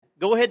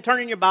Go ahead, turn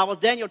in your Bible,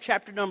 Daniel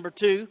chapter number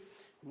 2.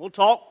 We'll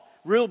talk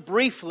real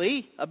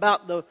briefly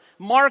about the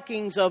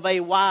markings of a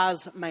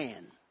wise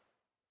man.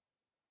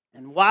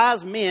 And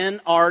wise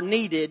men are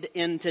needed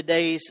in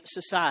today's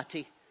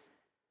society.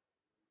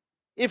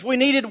 If we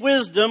needed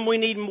wisdom, we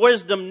need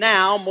wisdom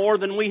now more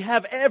than we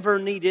have ever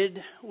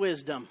needed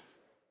wisdom.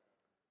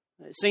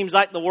 It seems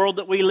like the world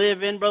that we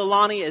live in, Brother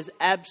Lonnie, is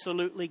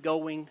absolutely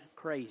going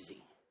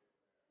crazy.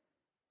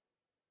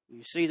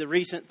 You see the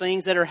recent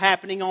things that are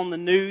happening on the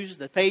news,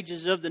 the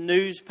pages of the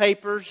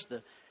newspapers,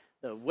 the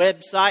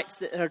websites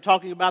that are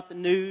talking about the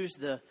news,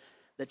 the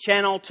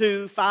Channel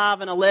 2,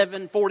 5, and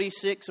 11,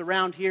 46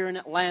 around here in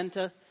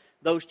Atlanta.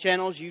 Those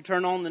channels, you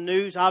turn on the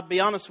news. I'll be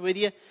honest with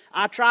you,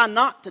 I try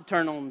not to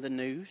turn on the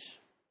news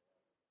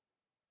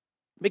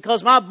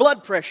because my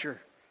blood pressure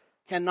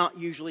cannot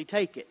usually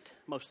take it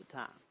most of the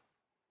time.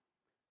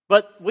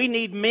 But we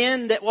need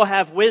men that will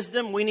have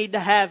wisdom. We need to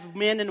have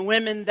men and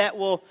women that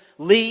will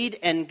lead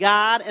and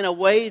guide in a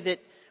way that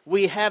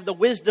we have the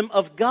wisdom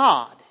of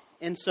God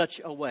in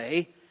such a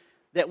way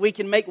that we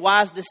can make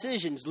wise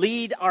decisions,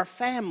 lead our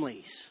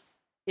families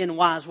in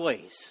wise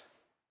ways.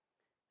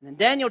 In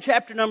Daniel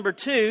chapter number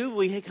 2,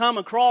 we come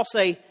across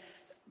a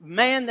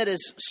man that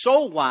is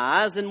so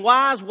wise and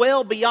wise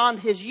well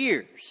beyond his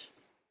years.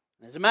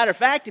 As a matter of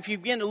fact, if you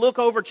begin to look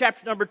over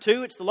chapter number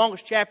 2, it's the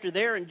longest chapter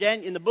there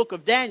in the book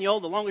of Daniel,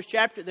 the longest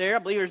chapter there. I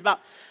believe there's about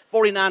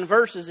 49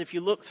 verses if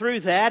you look through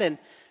that. And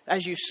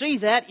as you see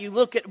that, you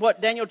look at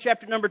what Daniel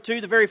chapter number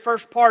 2, the very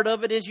first part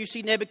of it is you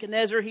see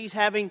Nebuchadnezzar. He's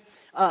having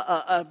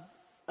a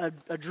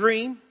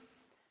dream,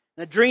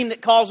 a dream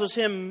that causes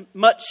him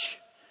much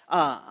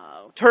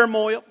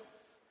turmoil.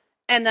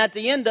 And at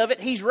the end of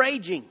it, he's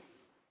raging.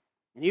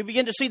 And you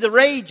begin to see the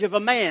rage of a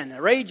man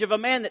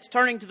that's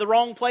turning to the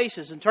wrong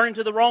places and turning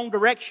to the wrong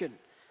direction.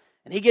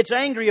 And he gets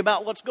angry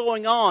about what's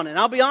going on. And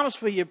I'll be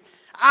honest with you,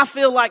 I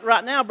feel like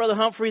right now, Brother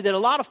Humphrey, that a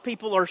lot of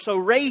people are so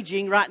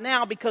raging right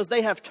now because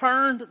they have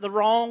turned the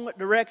wrong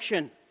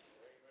direction.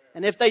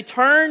 And if they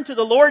turn to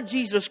the Lord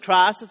Jesus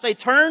Christ, if they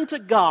turn to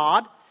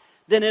God,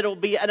 then it'll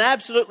be an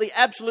absolutely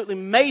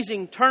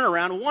amazing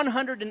turnaround,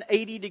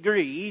 180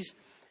 degrees,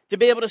 to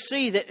be able to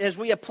see that as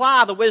we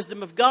apply the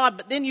wisdom of God.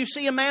 But then you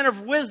see a man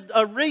of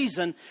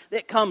reason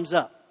that comes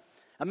up.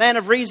 A man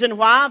of reason.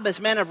 Why? This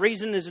man of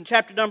reason is in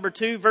chapter number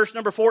 2, verse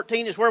number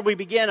 14 is where we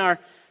begin our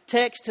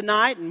text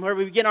tonight and where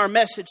we begin our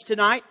message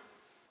tonight.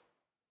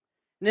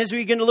 And as we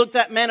begin to look at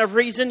that man of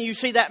reason, you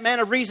see that man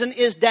of reason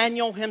is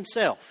Daniel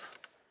himself.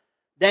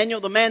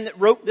 Daniel, the man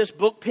that wrote this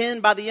book,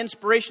 penned by the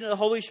inspiration of the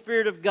Holy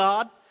Spirit of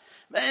God.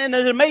 And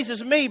it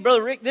amazes me,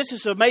 Brother Rick, this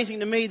is amazing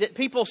to me that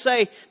people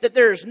say that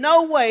there is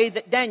no way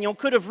that Daniel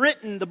could have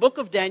written the book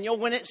of Daniel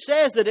when it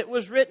says that it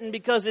was written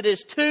because it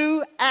is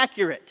too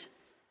accurate.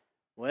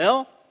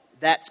 Well,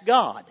 that's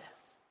God.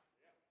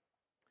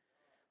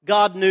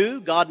 God knew,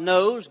 God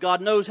knows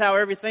how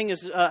everything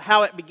is,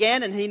 how it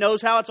began, and He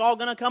knows how it's all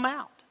going to come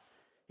out.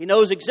 He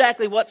knows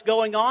exactly what's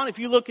going on. If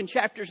you look in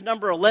chapters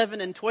number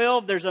 11 and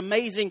 12, there's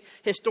amazing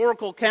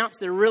historical accounts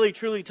that are really,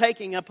 truly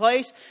taking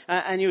place.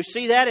 And you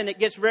see that, and it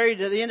gets ready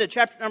to the end of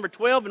chapter number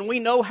 12, and we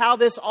know how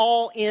this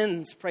all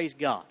ends, praise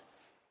God.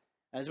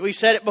 As we've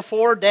said it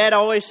before, Dad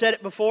always said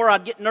it before,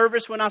 I'd get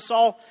nervous when I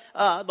saw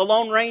the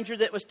Lone Ranger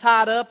that was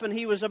tied up and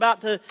he was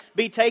about to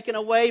be taken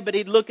away, but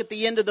he'd look at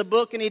the end of the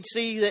book and he'd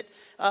see that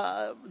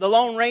the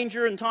Lone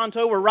Ranger and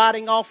Tonto were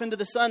riding off into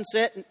the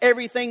sunset and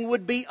everything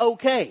would be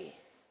okay.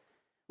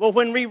 Well,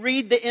 when we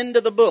read the end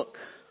of the book,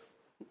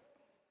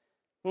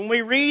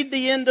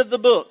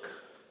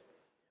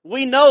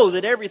 we know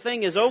that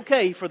everything is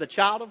okay for the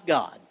child of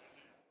God.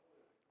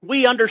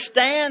 We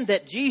understand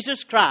that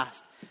Jesus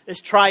Christ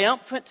is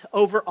triumphant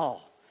over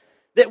all.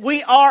 That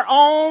we are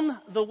on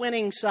the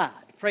winning side.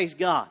 Praise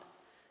God.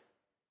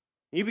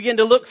 You begin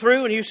to look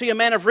through and you see a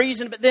man of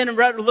reason, but then a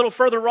little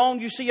further on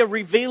you see a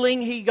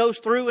revealing. He goes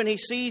through and he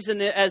sees,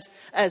 and as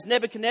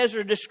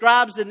Nebuchadnezzar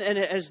describes and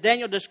as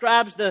Daniel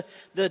describes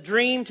the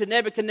dream to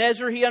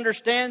Nebuchadnezzar, he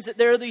understands that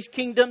there are these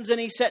kingdoms and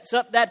he sets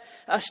up that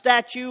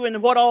statue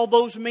and what all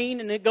those mean,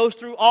 and it goes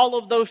through all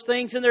of those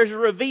things, and there's a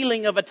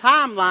revealing of a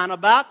timeline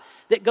about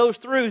that goes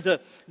through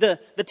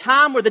the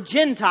time where the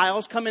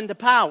Gentiles come into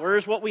power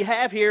is what we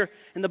have here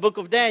in the book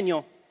of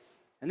Daniel.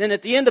 And then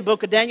at the end of the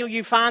book of Daniel,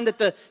 you find that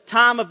the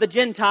time of the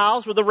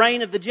Gentiles, or the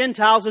reign of the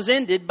Gentiles, is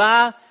ended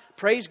by,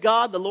 praise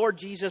God, the Lord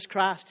Jesus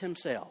Christ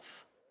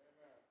Himself.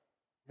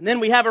 And then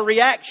we have a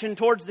reaction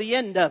towards the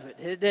end of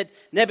it, that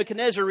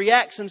Nebuchadnezzar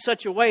reacts in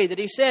such a way that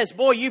he says,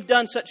 boy, you've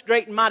done such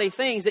great and mighty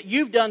things, that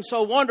you've done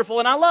so wonderful.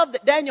 And I love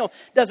that Daniel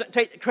doesn't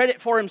take the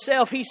credit for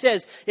himself. He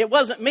says, it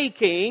wasn't me,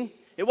 King,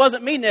 it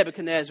wasn't me,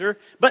 Nebuchadnezzar,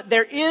 but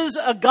there is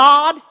a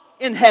God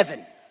in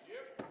heaven.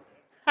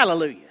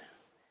 Hallelujah.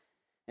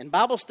 In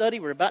Bible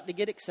study, we're about to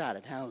get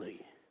excited.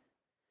 Hallelujah.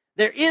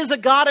 There is a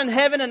God in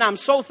heaven, and I'm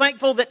so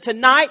thankful that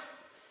tonight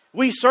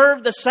We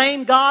serve the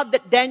same God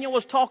that Daniel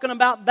was talking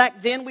about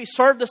back then. We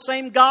serve the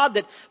same God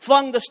that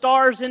flung the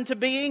stars into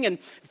being and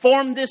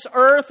formed this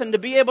earth, and to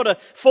be able to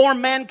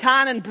form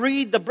mankind and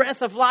breathe the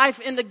breath of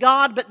life into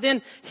God. But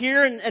then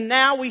here and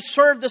now we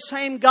serve the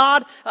same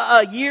God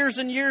years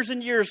and years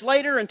and years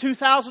later. In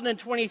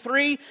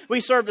 2023, we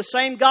serve the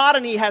same God,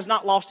 and He has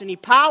not lost any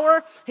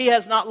power. He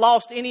has not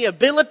lost any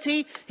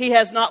ability. He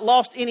has not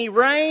lost any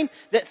reign.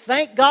 That,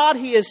 thank God,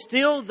 He is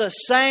still the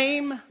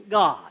same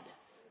God.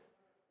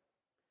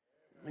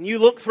 When you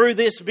look through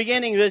this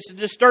beginning, this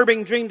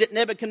disturbing dream that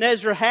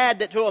Nebuchadnezzar had,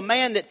 that to a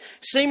man that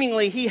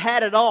seemingly he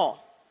had it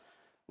all.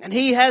 And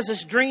he has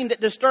this dream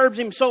that disturbs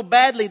him so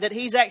badly that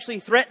he's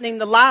actually threatening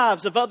the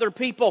lives of other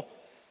people.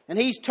 And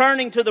he's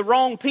turning to the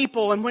wrong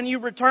people. And when you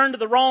return to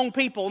the wrong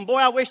people, and boy,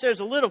 I wish there's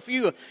a little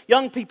few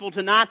young people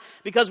tonight,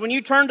 because when you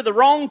turn to the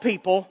wrong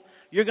people,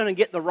 you're going to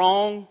get the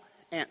wrong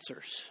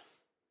answers.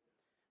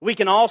 We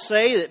can all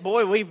say that,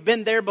 boy, we've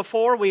been there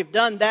before, we've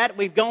done that,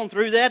 we've gone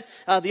through that.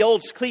 The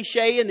old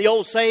cliche and the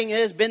old saying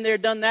is, been there,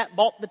 done that,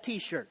 bought the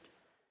t-shirt.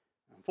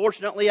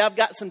 Unfortunately, I've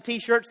got some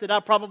t-shirts that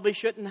I probably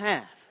shouldn't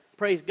have.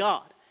 Praise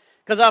God.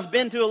 Because I've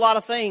been to a lot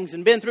of things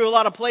and been through a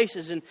lot of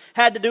places and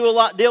had to deal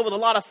with a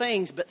lot of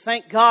things. But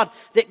thank God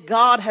that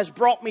God has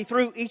brought me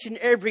through each and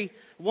every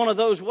one of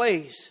those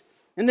ways.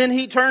 And then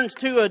he turns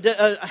to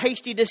a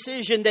hasty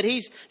decision that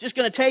he's just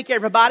going to take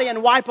everybody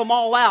and wipe them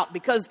all out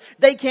because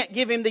they can't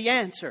give him the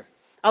answer.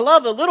 I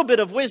love a little bit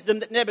of wisdom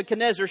that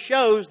Nebuchadnezzar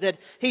shows, that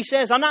he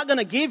says, I'm not going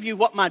to give you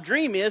what my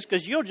dream is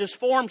because you'll just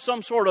form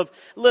some sort of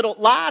little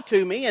lie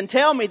to me and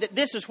tell me that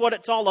this is what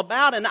it's all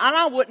about, and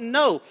I wouldn't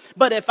know.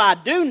 But if I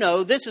do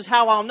know, this is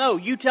how I'll know.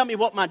 You tell me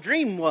what my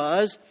dream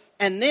was,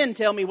 and then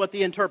tell me what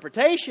the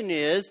interpretation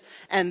is,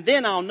 and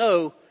then I'll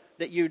know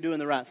that you're doing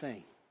the right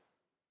thing.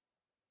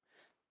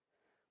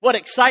 What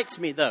excites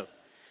me, though,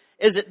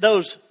 is that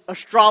those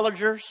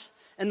astrologers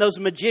and those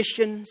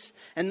magicians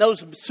and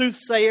those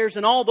soothsayers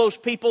and all those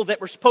people that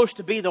were supposed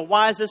to be the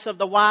wisest of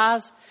the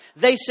wise,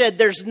 they said,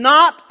 there's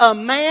not a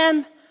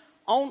man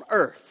on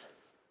earth.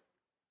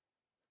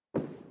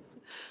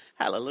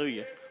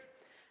 Hallelujah.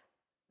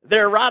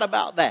 They're right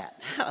about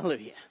that.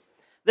 Hallelujah.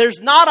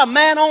 There's not a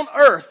man on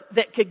earth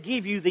that could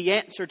give you the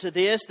answer to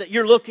this that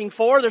you're looking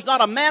for. There's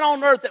not a man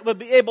on earth that would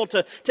be able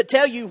to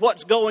tell you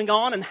what's going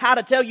on and how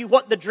to tell you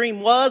what the dream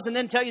was and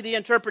then tell you the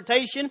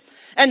interpretation.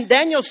 And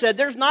Daniel said,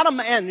 there's not a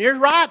man, you're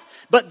right,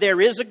 but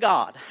there is a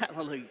God.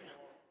 Hallelujah.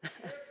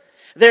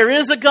 There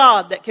is a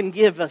God that can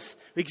give us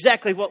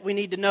exactly what we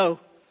need to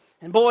know.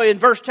 And boy, in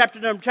chapter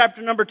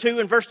number 2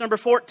 and verse number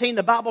 14,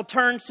 the Bible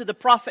turns to the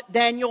prophet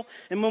Daniel.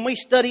 And when we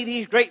study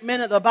these great men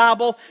of the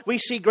Bible, we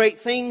see great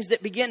things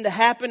that begin to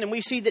happen. And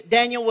we see that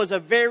Daniel was a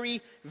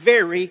very,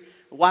 very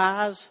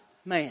wise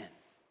man.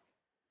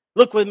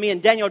 Look with me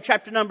in Daniel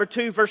chapter number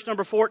 2, verse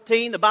number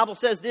 14. The Bible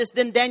says this,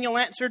 then Daniel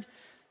answered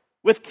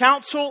with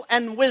counsel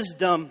and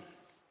wisdom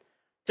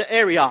to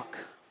Arioch.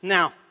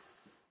 Now,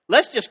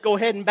 let's just go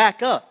ahead and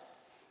back up.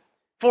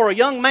 For a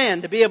young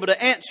man to be able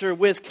to answer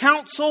with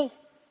counsel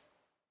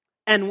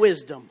and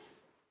wisdom.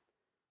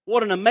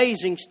 What an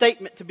amazing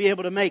statement to be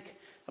able to make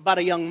about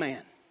a young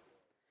man.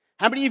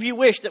 How many of you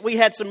wish that we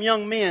had some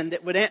young men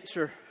that would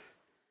answer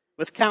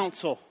with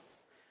counsel?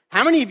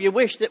 How many of you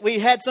wish that we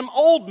had some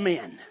old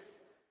men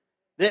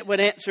that would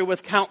answer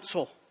with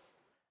counsel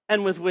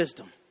and with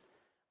wisdom?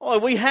 Oh,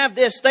 we have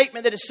this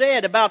statement that is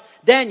said about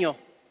Daniel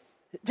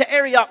to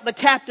Arioch, the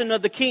captain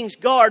of the king's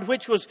guard,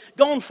 which was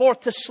gone forth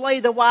to slay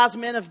the wise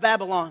men of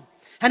Babylon.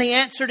 And he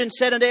answered and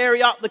said unto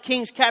Arioch, the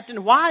king's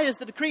captain, why is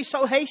the decree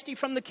so hasty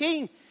from the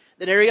king?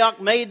 Then Arioch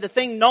made the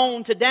thing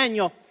known to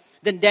Daniel.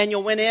 Then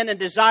Daniel went in and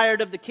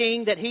desired of the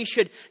king that he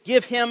should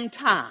give him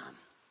time,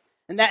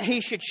 and that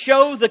he should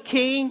show the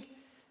king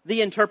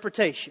the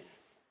interpretation.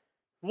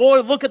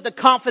 Boy, look at the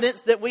confidence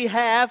that we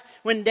have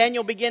when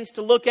Daniel begins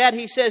to look at.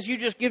 He says, you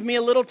just give me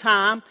a little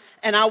time,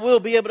 and I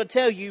will be able to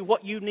tell you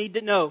what you need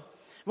to know.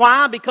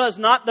 Why? Because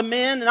not the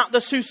men, not the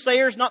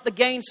soothsayers, not the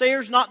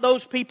gainsayers, not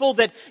those people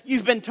that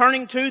you've been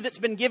turning to that's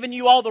been giving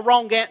you all the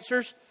wrong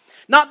answers.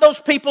 Not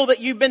those people that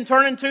you've been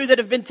turning to that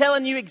have been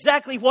telling you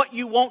exactly what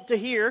you want to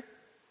hear.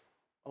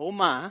 Oh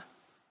my.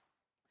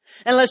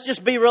 And let's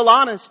just be real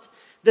honest.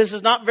 This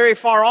is not very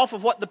far off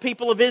of what the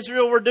people of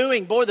Israel were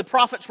doing. Boy, the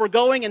prophets were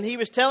going and he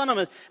was telling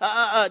them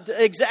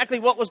exactly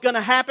what was going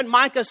to happen.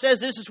 Micah says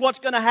this is what's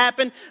going to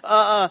happen.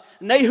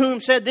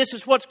 Nahum said this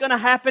is what's going to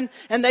happen.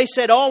 And they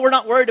said, oh, we're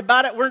not worried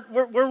about it.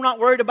 We're not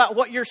worried about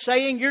what you're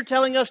saying. You're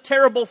telling us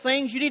terrible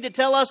things. You need to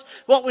tell us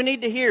what we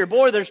need to hear.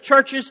 Boy, there's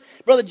churches,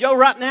 Brother Joe,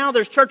 right now,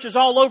 there's churches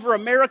all over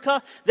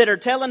America that are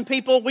telling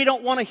people we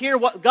don't want to hear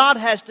what God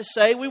has to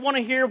say. We want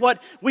to hear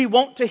what we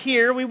want to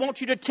hear. We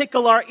want you to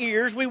tickle our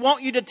ears. We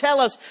want you to tell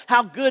us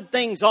how good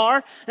things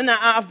are. And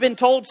I've been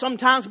told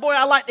sometimes, boy,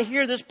 I like to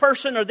hear this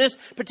person or this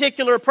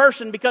particular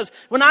person because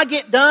when I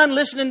get done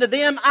listening to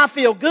them, I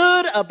feel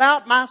good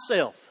about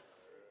myself.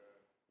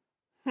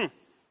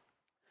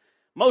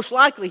 Most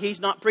likely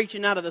he's not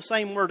preaching out of the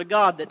same word of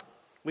God that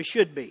we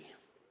should be.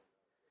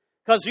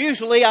 Because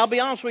usually, I'll be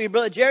honest with you,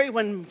 Brother Jerry,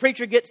 when the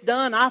preacher gets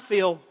done, I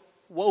feel,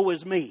 woe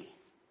is me.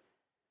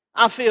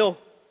 I feel,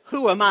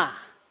 who am I?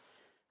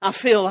 I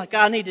feel like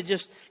I need to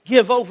just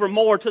give over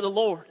more to the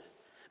Lord.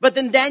 But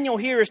then Daniel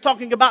here is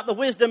talking about the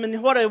wisdom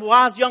and what a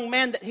wise young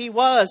man that he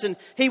was. And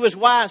he was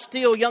wise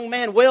still, young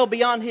man, well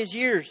beyond his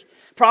years.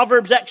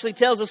 Proverbs actually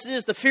tells us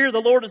this: the fear of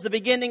the Lord is the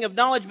beginning of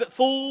knowledge, but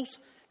fools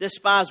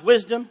despise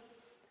wisdom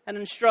and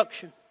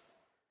instruction.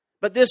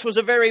 But this was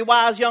a very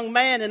wise young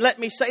man, and let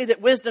me say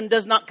that wisdom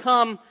does not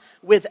come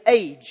with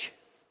age.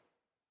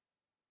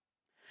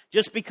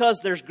 Just because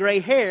there's gray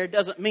hair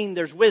doesn't mean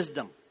there's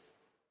wisdom.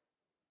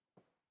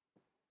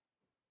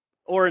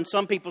 Or in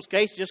some people's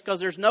case, just because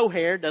there's no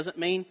hair doesn't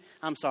mean...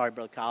 I'm sorry,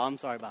 Brother Kyle, I'm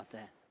sorry about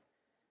that.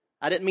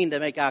 I didn't mean to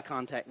make eye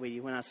contact with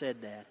you when I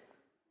said that.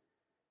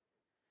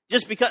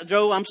 Just because...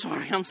 Joe, I'm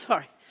sorry. I'm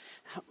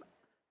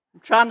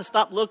trying to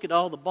stop looking at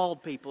all the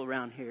bald people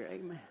around here.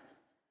 Amen.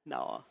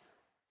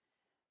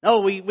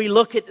 No, we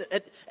look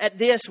at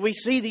this. We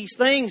see these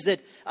things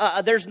that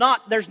there's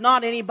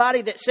not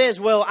anybody that says,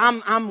 well,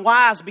 I'm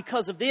wise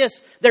because of this.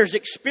 There's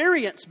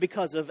experience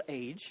because of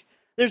age.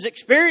 There's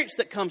experience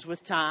that comes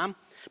with time.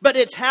 But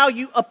it's how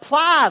you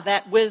apply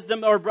that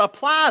wisdom or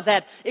apply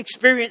that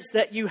experience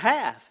that you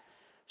have.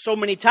 So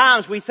many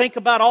times we think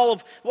about all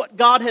of what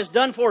God has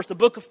done for us. The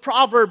book of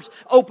Proverbs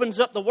opens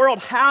up the world.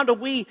 How do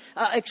we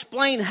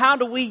explain, how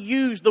do we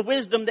use the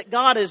wisdom that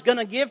God is going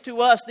to give to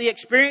us, the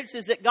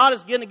experiences that God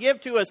is going to give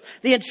to us,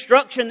 the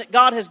instruction that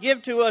God has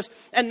given to us.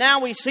 And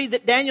now we see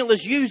that Daniel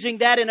is using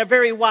that in a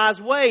very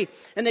wise way.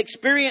 And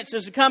experience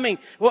is coming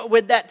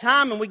with that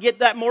time, and we get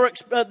that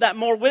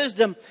more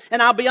wisdom.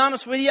 And I'll be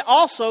honest with you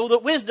also,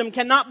 that wisdom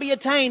cannot be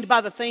attained by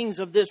the things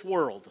of this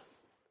world.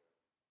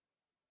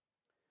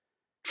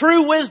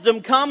 True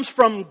wisdom comes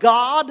from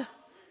God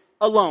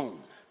alone.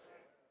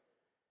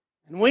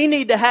 And we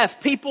need to have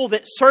people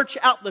that search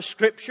out the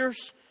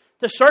Scriptures,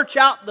 to search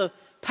out the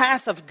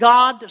path of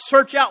God, to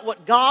search out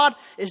what God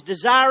is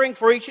desiring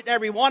for each and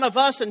every one of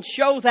us and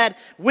show that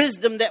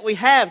wisdom that we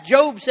have.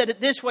 Job said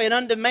it this way, and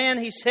unto man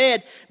he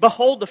said,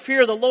 behold the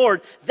fear of the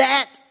Lord,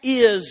 that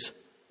is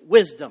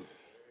wisdom.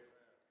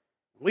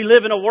 We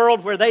live in a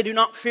world where they do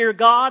not fear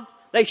God.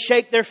 They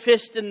shake their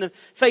fist in the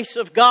face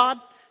of God.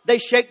 They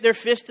shake their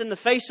fist in the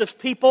face of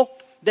people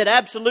that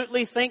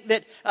absolutely think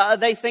that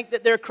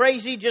they're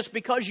crazy just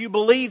because you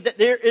believe that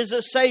there is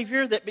a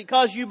Savior, that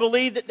because you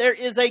believe that there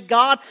is a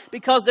God,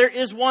 because there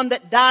is one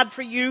that died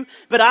for you.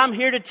 But I'm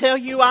here to tell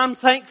you, I'm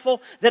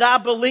thankful that I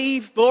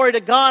believe, glory to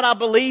God, I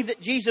believe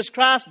that Jesus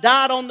Christ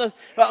died on the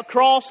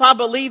cross. I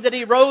believe that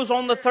He rose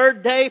on the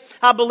third day.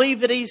 I believe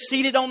that He's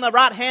seated on the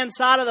right hand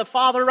side of the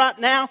Father right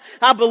now.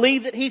 I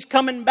believe that He's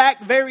coming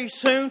back very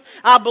soon.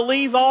 I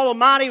believe,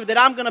 Almighty, that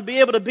I'm going to be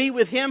able to be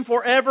with Him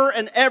forever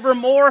and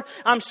evermore.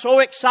 I'm so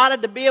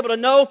excited to be able to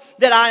know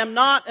that I'm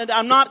not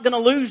going to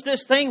lose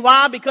this thing.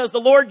 Why? Because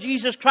the Lord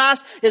Jesus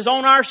Christ is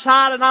on our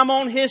side and I'm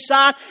on His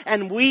side,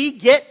 and we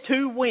get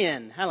to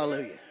win.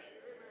 Hallelujah.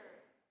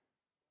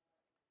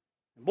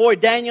 Boy,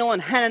 Daniel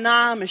and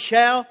Hananiah,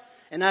 Mishael,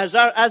 and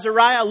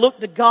Azariah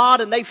looked to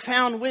God and they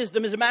found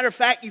wisdom. As a matter of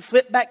fact, you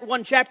flip back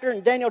one chapter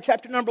in Daniel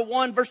chapter number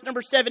 1, verse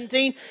number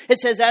 17. It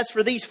says, as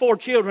for these 4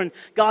 children,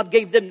 God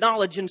gave them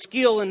knowledge and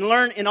skill and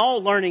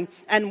all learning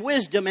and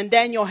wisdom. And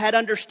Daniel had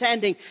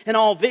understanding in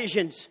all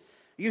visions.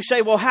 You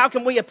say, well, how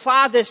can we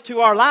apply this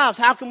to our lives?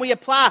 How can we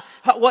apply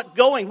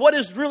what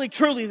is really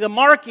truly the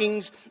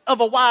markings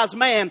of a wise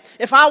man?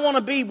 If I want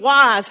to be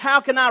wise, how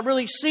can I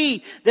really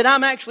see that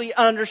I'm actually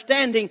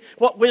understanding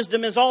what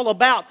wisdom is all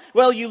about?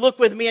 Well, you look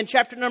with me in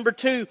chapter number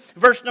 2,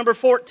 verse number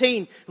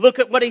 14. Look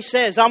at what he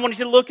says. I want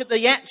you to look at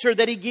the answer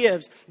that he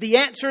gives, the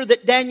answer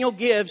that Daniel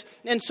gives.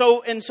 And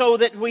so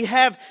that we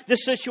have the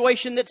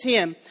situation that's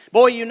him.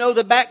 Boy, you know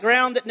the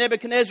background that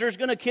Nebuchadnezzar is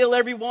going to kill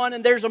everyone.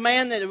 And there's a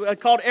man that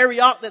called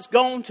Arioch that's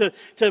gone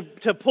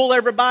to pull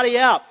everybody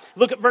out.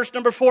 Look at verse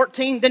number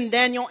 14. Then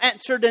Daniel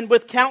answered and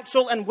with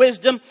counsel and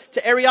wisdom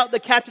to Arioch, the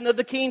captain of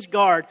the king's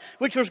guard,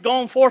 which was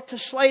gone forth to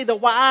slay the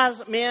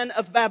wise men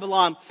of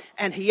Babylon.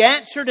 And he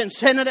answered and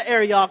said unto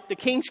Arioch, the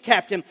king's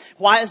captain,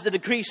 why is the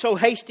decree so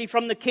hasty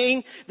from the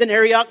king? Then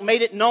Arioch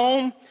made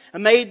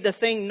the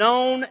thing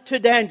known to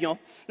Daniel.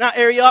 Now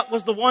Arioch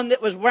was the one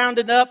that was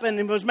rounded up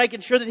and was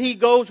making sure that he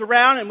goes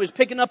around and was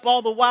picking up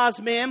all the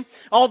wise men,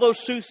 all those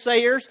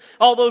soothsayers,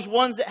 all those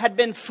ones that had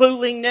been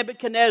fooling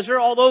Nebuchadnezzar,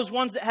 all those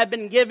ones that had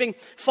been giving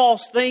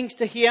false things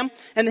to him.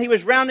 And he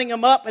was rounding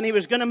them up and he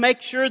was going to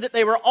make sure that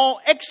they were all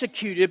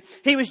executed.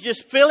 He was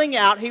just going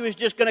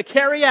to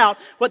carry out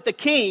what the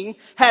king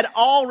had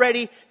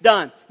already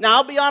done. Now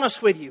I'll be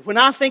honest with you. When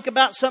I think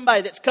about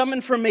somebody that's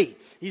coming for me,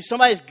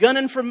 somebody's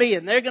gunning for me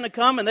and they're going to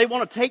come and they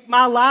want to take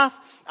my life,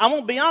 I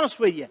won't be honest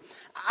with you.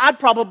 I'd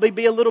probably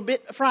be a little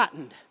bit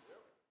frightened.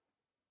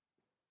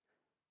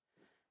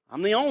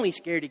 I'm the only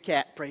scaredy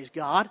cat, praise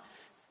God.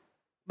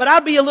 But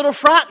I'd be a little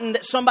frightened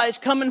that somebody's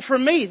coming for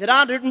me, that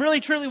I didn't really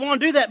truly want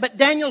to do that. But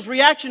Daniel's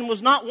reaction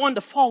was not one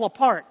to fall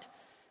apart.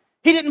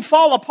 He didn't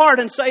fall apart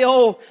and say,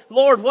 oh,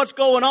 Lord, what's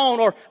going on?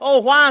 Or, oh,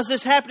 why is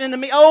this happening to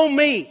me? Oh,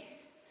 me.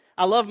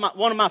 I love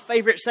one of my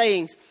favorite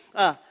sayings.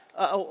 I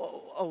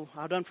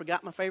done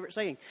forgot my favorite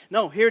saying.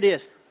 No, here it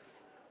is.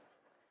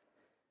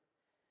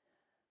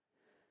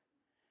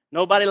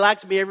 Nobody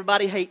likes me.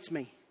 Everybody hates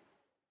me.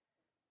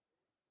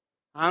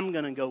 I'm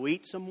going to go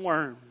eat some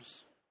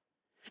worms.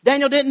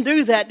 Daniel didn't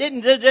do that.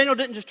 Daniel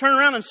didn't just turn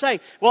around and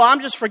say, well,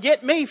 I'm just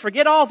forget me,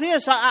 forget all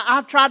this.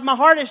 I've tried my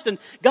hardest, and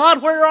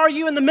God, where are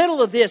you in the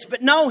middle of this?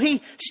 But no,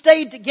 he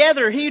stayed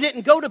together. He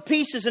didn't go to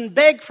pieces and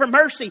beg for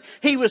mercy.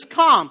 He was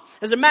calm.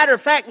 As a matter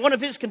of fact, one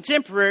of his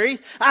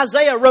contemporaries,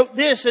 Isaiah, wrote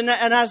this in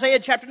Isaiah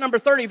chapter number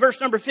 30, verse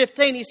number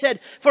 15. He said,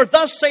 for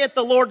thus saith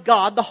the Lord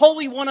God, the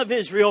Holy One of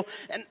Israel,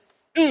 and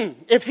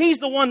if He's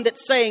the one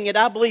that's saying it,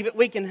 I believe that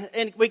we can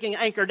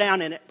anchor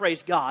down in it,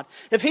 praise God.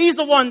 If He's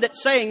the one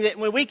that's saying that,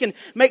 we can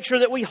make sure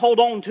that we hold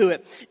on to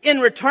it. In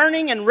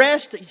returning and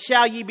rest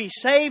shall ye be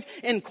saved.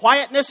 In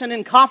quietness and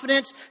in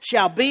confidence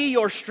shall be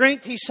your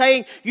strength. He's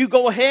saying, you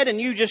go ahead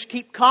and you just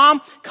keep calm.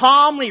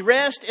 Calmly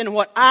rest in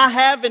what I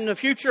have in the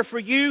future for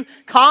you.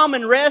 Calm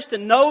and rest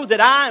and know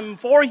that I am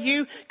for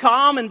you.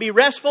 Calm and be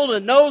restful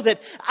and know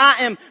that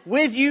I am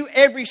with you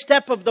every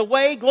step of the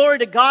way. Glory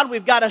to God.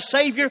 We've got a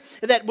Savior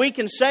that we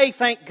can say,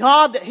 thank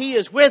God that He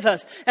is with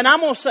us. And I'm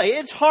going to say,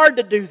 it's hard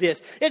to do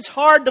this. It's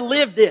hard to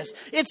live this.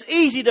 It's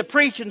easy to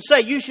preach and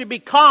say, you should be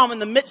calm in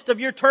the midst of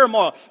your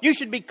turmoil. You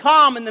should be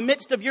calm in the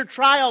midst of your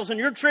trials and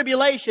your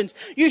tribulations.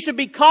 You should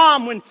be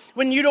calm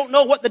when you don't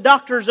know what the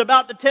doctor is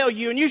about to tell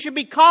you. And you should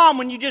be calm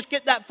when you just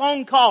get that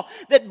phone call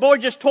that, boy,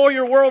 just tore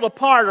your world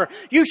apart. Or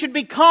you should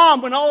be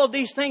calm when all of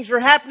these things are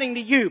happening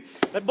to you.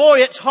 But boy,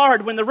 it's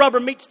hard when the rubber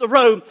meets the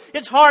road.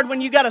 It's hard when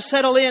you got to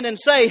settle in and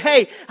say,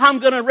 hey, I'm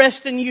going to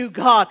rest in you,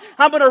 God.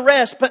 I'm going to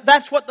rest, but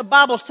that's what the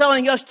Bible's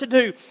telling us to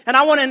do. And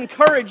I want to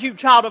encourage you,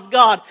 child of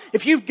God,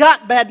 if you've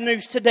got bad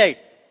news today,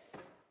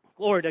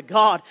 glory to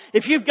God,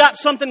 if you've got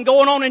something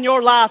going on in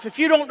your life, if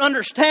you don't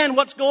understand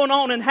what's going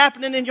on and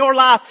happening in your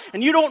life,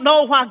 and you don't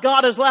know why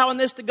God is allowing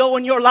this to go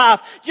in your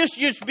life, just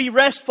be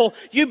restful,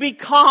 you be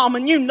calm,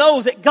 and you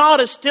know that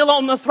God is still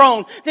on the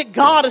throne, that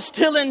God is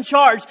still in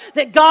charge,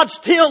 that God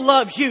still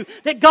loves you,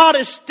 that God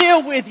is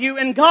still with you,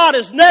 and God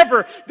is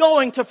never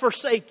going to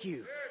forsake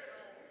you.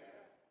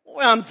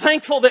 Well, I'm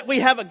thankful that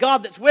we have a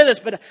God that's with us,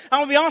 but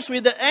I'm going to be honest with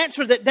you, the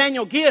answer that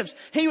Daniel gives,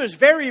 he was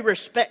very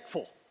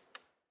respectful.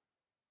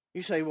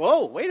 You say,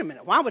 whoa, wait a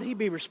minute, why would he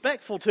be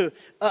respectful to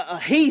a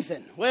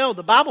heathen? Well,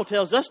 the Bible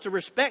tells us to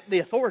respect the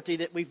authority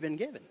that we've been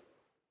given.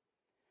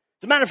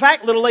 As a matter of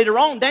fact, a little later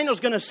on,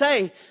 Daniel's going to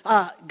say,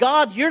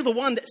 God, you're the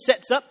one that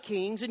sets up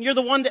kings, and you're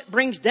the one that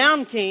brings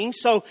down kings,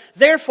 so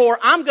therefore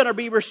I'm going to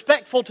be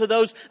respectful to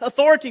those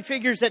authority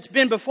figures that's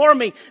been before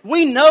me.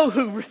 We know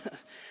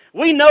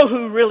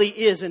who really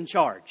is in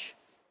charge.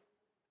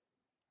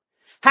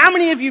 How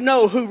many of you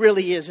know who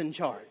really is in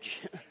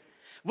charge?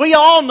 We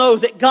all know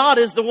that God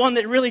is the one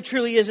that really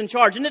truly is in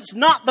charge. And it's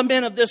not the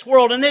men of this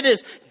world. And it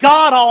is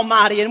God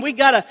Almighty. And we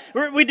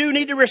do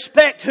need to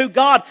respect who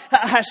God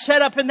has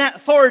set up in that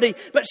authority.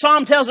 But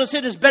Psalm tells us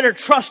it is better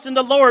trust in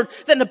the Lord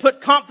than to put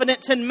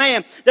confidence in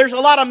man. There's a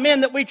lot of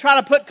men that we try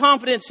to put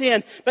confidence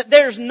in. But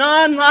there's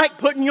none like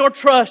putting your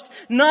trust,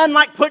 none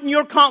like putting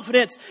your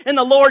confidence in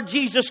the Lord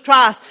Jesus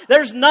Christ.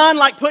 There's none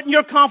like putting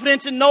your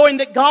confidence in knowing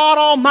that God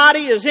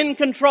Almighty is in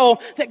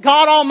control. That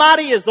God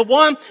Almighty is the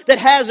one that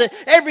has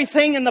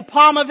everything in the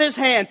palm of His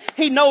hand.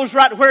 He knows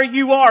right where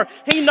you are.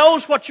 He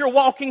knows what you're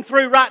walking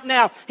through right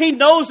now. He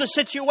knows the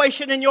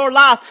situation in your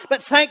life.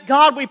 But thank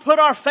God we put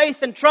our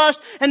faith and trust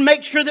and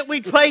make sure that we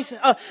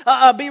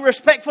be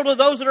respectful to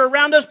those that are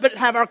around us, but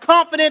have our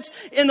confidence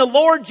in the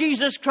Lord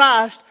Jesus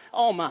Christ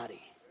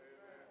Almighty.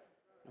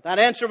 That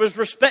answer was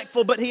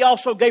respectful, but he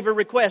also gave a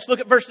request. Look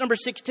at verse number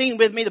 16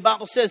 with me. The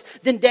Bible says,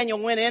 then Daniel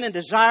went in and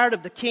desired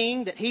of the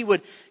king that he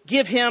would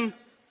give him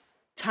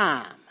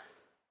time.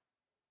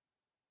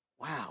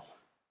 Wow.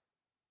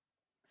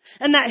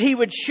 And that he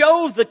would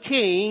show the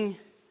king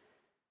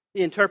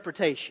the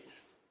interpretation.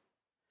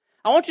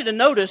 I want you to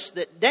notice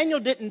that Daniel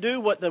didn't do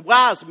what the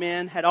wise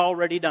men had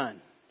already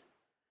done.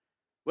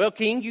 Well,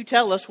 king, you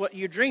tell us what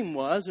your dream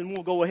was, and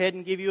we'll go ahead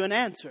and give you an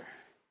answer.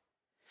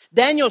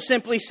 Daniel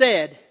simply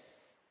said,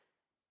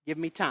 give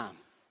me time.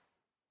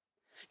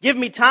 Give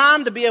me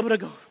time to be able to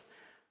go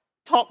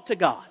talk to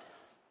God.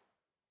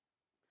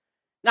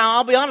 Now,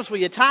 I'll be honest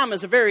with you, time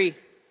is a very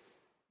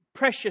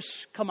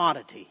precious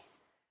commodity.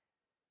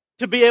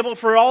 To be able,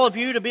 for all of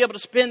you, to be able to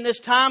spend this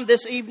time,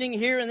 this evening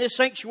here in this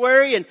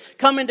sanctuary and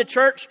come into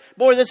church.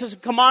 Boy, this is a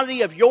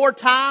commodity of your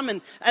time,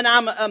 and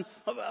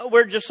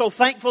we're just so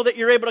thankful that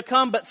you're able to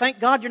come. But thank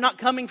God you're not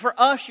coming for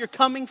us, you're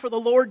coming for the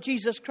Lord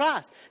Jesus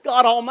Christ,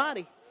 God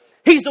Almighty.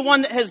 He's the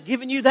one that has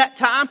given you that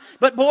time.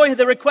 But boy,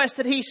 the request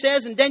that he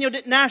says, and Daniel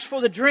didn't ask for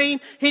the dream.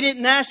 He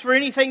didn't ask for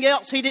anything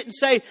else. He didn't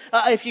say,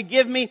 if you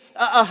give me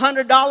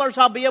 $100,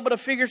 I'll be able to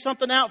figure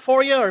something out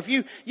for you. Or if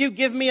you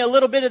give me a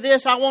little bit of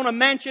this, I want a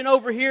mansion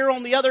over here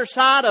on the other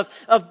side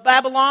of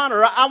Babylon.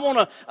 Or I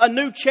want a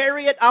new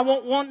chariot. I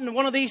want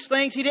one of these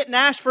things. He didn't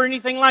ask for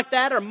anything like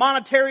that, or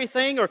monetary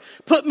thing, or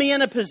put me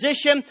in a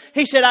position.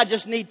 He said, I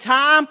just need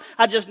time.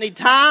 I just need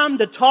time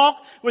to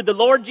talk with the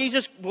Lord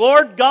Jesus,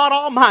 Lord God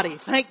Almighty.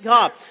 Thank God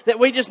God, that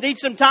we just need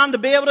some time to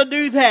be able to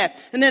do that.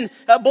 And then,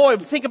 boy,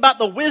 think about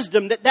the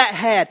wisdom that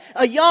had.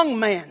 A young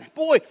man,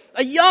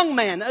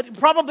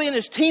 probably in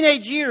his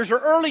teenage years or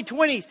early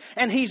 20s,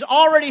 and he's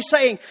already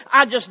saying,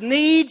 I just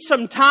need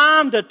some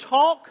time to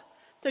talk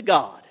to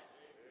God.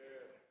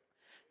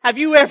 Have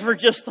you ever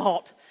just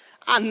thought,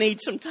 I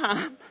need some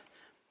time?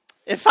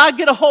 If I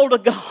get a hold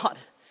of God,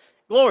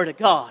 glory to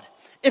God.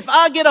 If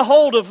I get a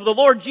hold of the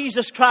Lord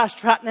Jesus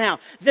Christ right now,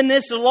 then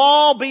this will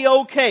all be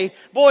okay.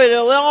 Boy,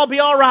 it'll all be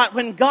all right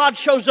when God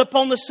shows up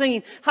on the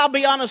scene. I'll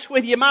be honest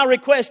with you. My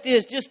request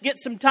is just get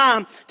some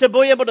time to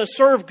be able to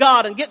serve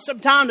God and get some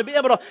time to be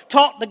able to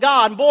talk to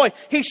God. And boy,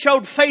 he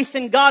showed faith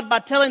in God by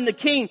telling the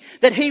king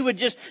that he would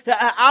just,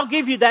 I'll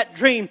give you that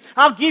dream.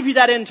 I'll give you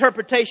that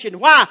interpretation.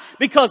 Why?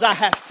 Because I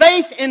have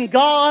faith in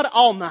God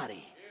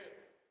Almighty.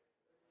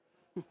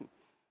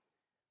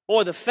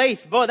 Boy,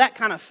 that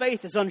kind of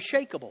faith is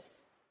unshakable.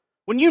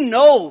 When you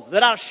know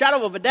that out of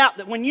shadow of a doubt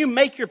that when you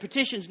make your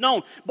petitions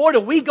known, boy, do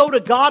we go to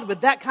God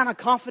with that kind of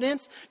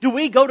confidence? Do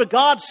we go to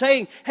God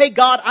saying, hey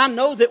God, I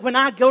know that when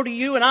I go to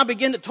you and I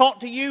begin to talk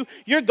to you,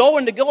 you're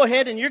going to go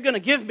ahead and you're going to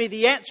give me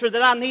the answer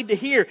that I need to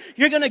hear.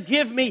 You're going to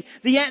give me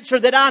the answer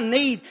that I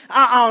need.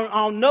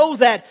 I'll know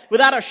that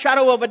without a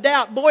shadow of a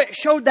doubt. Boy, it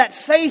showed that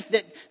faith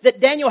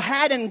that Daniel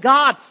had in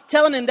God,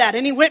 telling him that.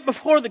 And he went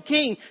before the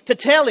king to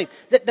tell him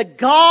that the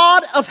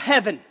God of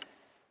heaven,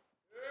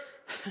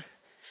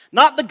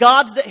 not the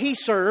gods that he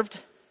served,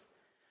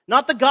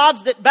 not the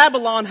gods that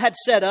Babylon had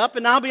set up.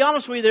 And I'll be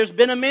honest with you, there's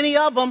been a many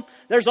of them.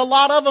 There's a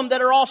lot of them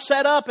that are all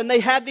set up, and they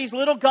had these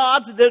little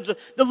gods. There's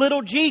the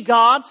little g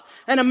gods.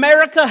 And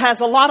America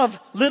has a lot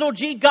of little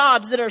g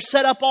gods that are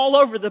set up all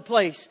over the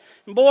place.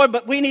 And boy,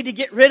 but we need to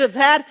get rid of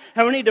that,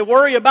 and we need to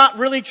worry about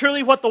really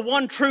truly what the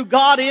one true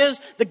God is,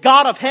 the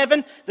God of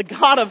heaven, the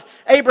God of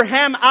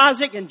Abraham,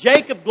 Isaac, and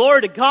Jacob.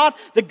 Glory to God.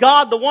 The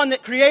God, the one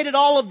that created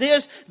all of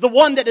this, the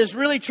one that is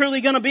really truly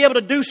going to be able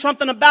to do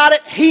something about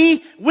it.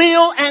 He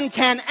will and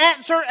can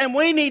answer, and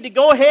we need to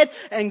go ahead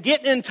and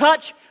get in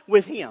touch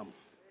with Him.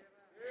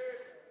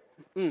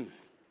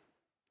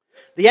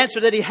 The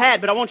answer that he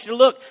had, but I want you to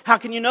look. How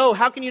can you know?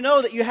 How can you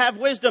know that you have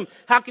wisdom?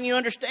 How can you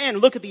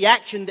understand? Look at the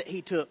action that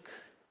he took.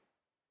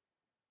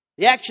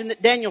 The action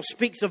that Daniel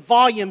speaks of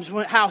volumes,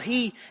 how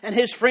he and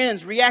his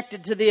friends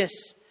reacted to this.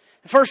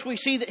 First, we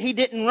see that he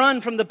didn't run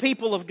from the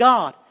people of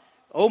God.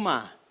 Oh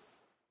my.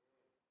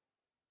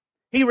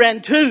 He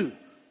ran to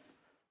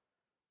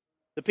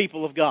the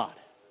people of God.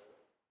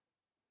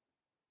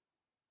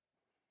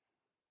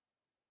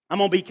 I'm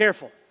going to be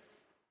careful.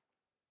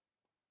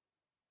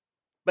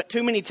 But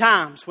too many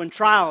times when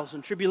trials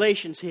and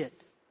tribulations hit,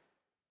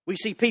 we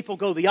see people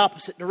go the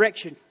opposite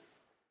direction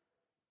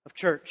of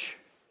church,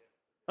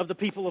 of the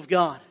people of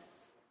God.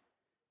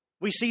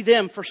 We see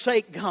them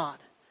forsake God.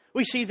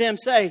 We see them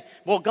say,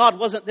 well, God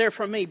wasn't there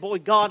for me. Boy,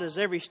 God is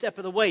every step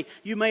of the way.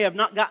 You may have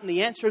not gotten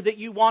the answer that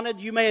you wanted.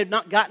 You may have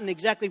not gotten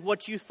exactly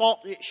what you thought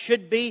it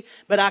should be.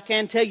 But I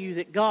can tell you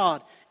that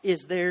God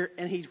is there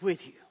and He's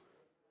with you.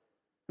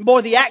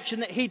 Boy, the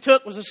action that he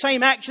took was the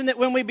same action that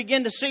when we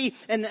begin to see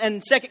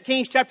in 2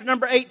 Kings chapter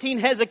number 18,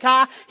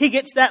 Hezekiah, he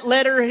gets that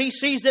letter and he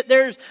sees that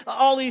there's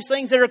all these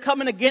things that are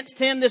coming against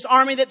him, this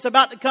army that's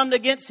about to come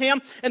against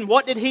him. And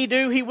what did he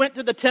do? He went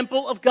to the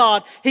temple of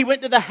God. He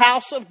went to the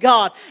house of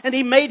God and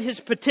he made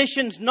his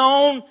petitions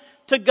known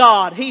to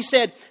God. He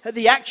said,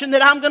 the action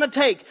that I'm going to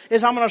take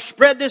is I'm going to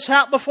spread this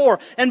out before.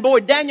 And boy,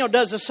 Daniel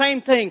does the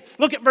same thing.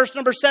 Look at verse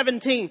number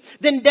 17.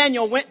 Then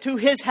Daniel went to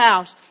his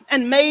house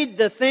and made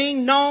the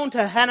thing known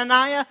to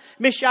Hananiah,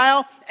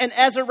 Mishael, and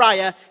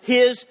Azariah,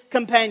 his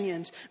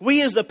companions.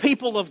 We as the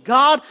people of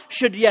God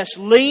should, yes,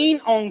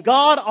 lean on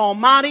God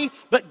Almighty,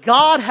 but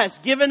God has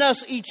given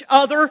us each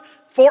other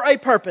for a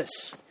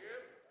purpose.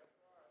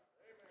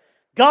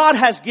 God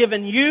has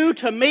given you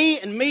to me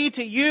and me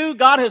to you.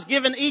 God has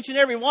given each and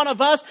every one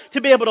of us to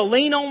be able to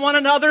lean on one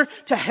another,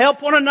 to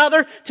help one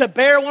another, to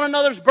bear one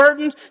another's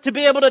burdens, to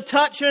be able to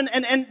touch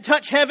and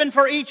touch heaven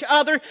for each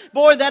other.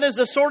 Boy, that is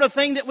the sort of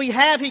thing that we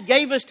have. He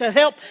gave us to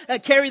help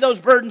carry those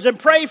burdens and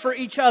pray for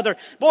each other.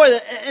 Boy,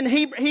 in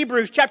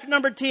Hebrews chapter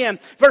number 10,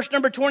 verse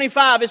number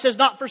 25, it says,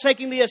 not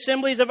forsaking the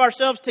assemblies of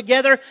ourselves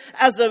together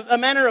as the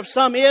manner of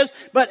some is,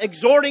 but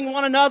exhorting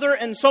one another,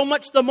 and so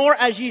much the more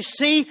as ye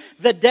see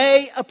the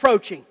day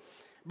approaching.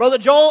 Brother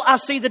Joel, I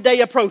see the day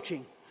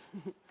approaching.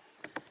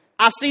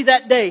 I see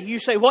that day. You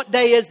say, what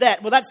day is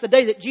that? Well, that's the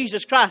day that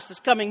Jesus Christ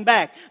is coming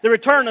back. The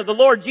return of the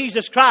Lord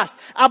Jesus Christ.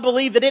 I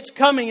believe that it's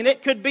coming, and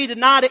it could be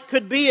tonight. It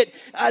could be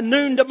at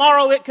noon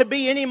tomorrow. It could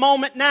be any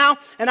moment now.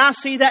 And I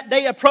see that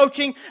day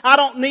approaching. I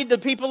don't need the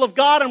people of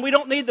God, and we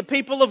don't need the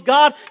people of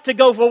God to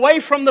go away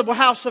from the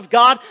house of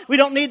God. We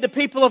don't need the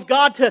people of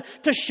God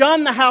to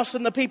shun the house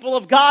and the people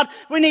of God.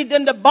 We need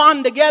them to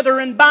bond together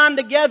and bind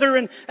together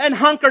and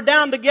hunker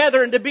down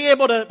together and to be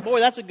able to, boy,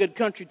 that's a good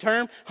country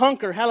term,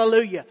 hunker,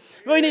 hallelujah.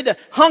 We need to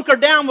hunker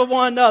down with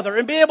one another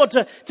and be able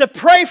to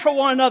pray for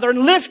one another and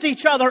lift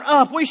each other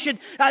up. We should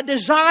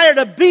desire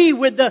to be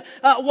with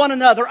one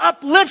another,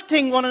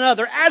 uplifting one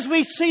another as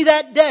we see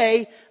that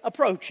day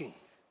approaching.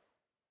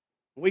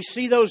 We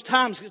see those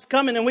times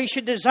coming, and we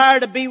should desire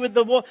to be with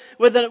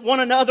one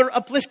another,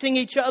 uplifting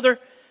each other.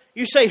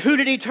 You say, who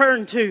did he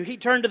turn to? He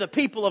turned to the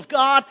people of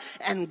God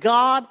and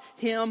God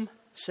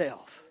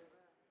Himself.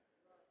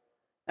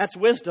 That's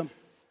wisdom.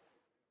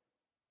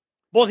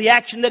 Boy, the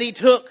action that he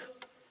took.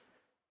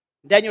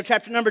 Daniel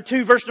chapter number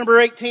 2, verse number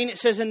 18, it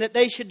says, and that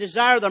they should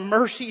desire the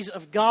mercies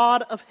of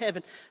God of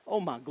heaven.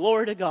 Oh my,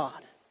 glory to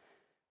God.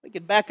 We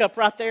could back up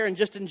right there and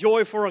just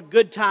enjoy for a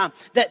good time.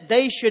 That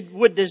they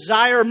would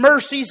desire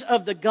mercies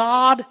of the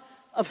God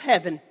of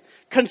heaven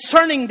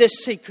concerning this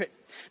secret.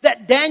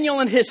 That Daniel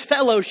and his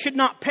fellows should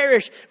not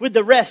perish with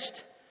the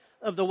rest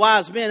of the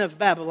wise men of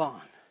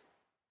Babylon.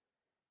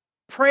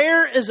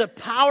 Prayer is a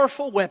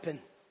powerful weapon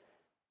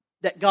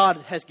that God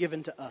has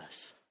given to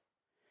us.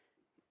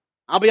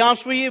 I'll be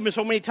honest with you,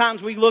 so many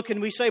times we look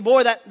and we say,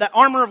 boy, that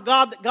armor of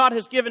God that God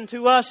has given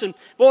to us, and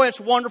boy, it's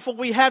wonderful.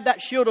 We have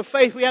that shield of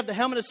faith. We have the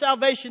helmet of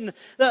salvation,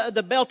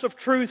 the belt of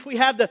truth. We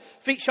have the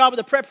feet shod with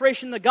the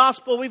preparation of the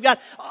gospel. We've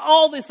got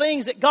all the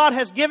things that God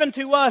has given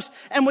to us,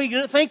 and we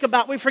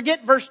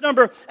forget verse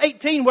number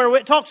 18 where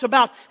it talks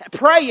about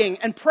praying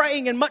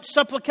and much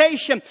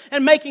supplication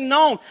and making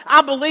known.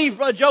 I believe,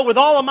 Brother Joe, with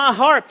all of my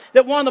heart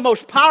that one of the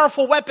most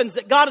powerful weapons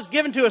that God has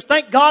given to us,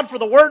 thank God for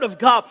the Word of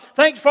God.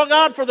 Thanks for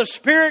God for the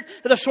Spirit,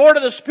 the sword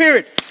of the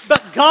Spirit.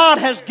 But God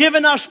has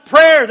given us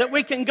prayer that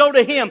we can go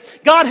to Him.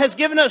 God has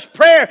given us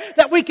prayer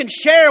that we can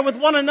share with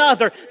one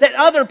another. That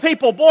other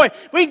people, boy,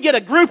 we can get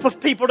a group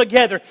of people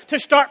together to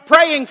start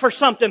praying for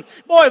something.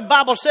 Boy, the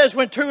Bible says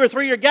when 2 or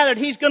 3 are gathered,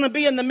 He's going to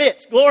be in the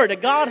midst. Glory to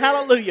God.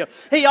 Hallelujah.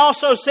 He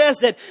also says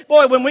that,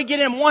 boy, when we get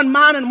in one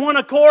mind and one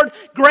accord,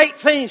 great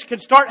things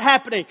can start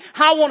happening.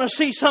 I want to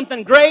see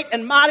something great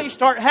and mighty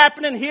start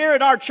happening here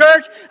at our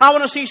church. I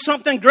want to see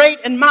something great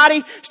and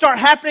mighty start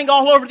happening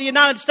all over the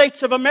United States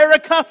of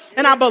America,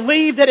 and I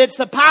believe that it's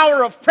the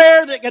power of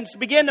prayer that can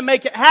begin to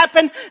make it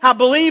happen. I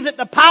believe that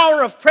the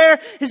power of prayer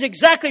is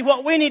exactly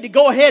what we need to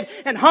go ahead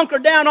and hunker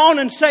down on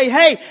and say,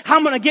 hey,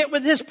 I'm going to get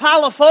with this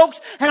pile of folks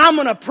and I'm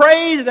going to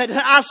pray that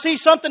I see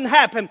something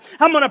happen.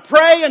 I'm going to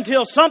pray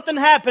until something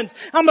happens.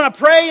 I'm going to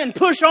pray and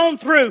push on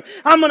through.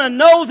 I'm going to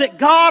know that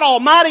God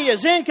Almighty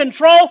is in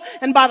control,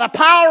 and by the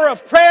power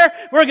of prayer,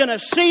 we're going to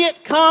see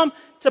it come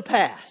to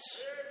pass.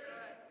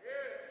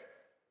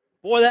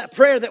 Boy, that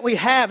prayer that we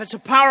have, it's a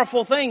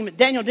powerful thing. But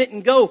Daniel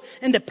didn't go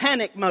into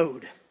panic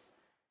mode.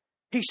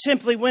 He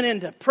simply went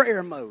into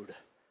prayer mode.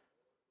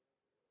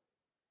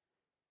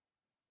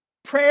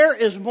 Prayer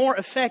is more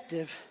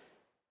effective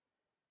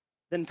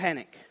than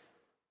panic.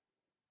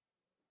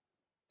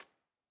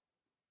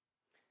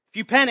 If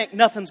you panic,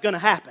 nothing's going to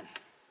happen.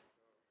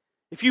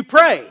 If you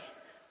pray,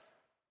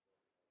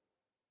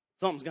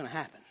 something's going to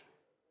happen.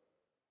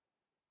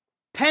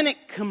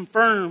 Panic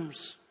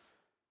confirms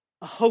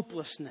a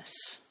hopelessness.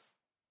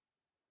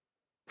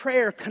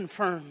 Prayer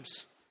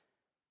confirms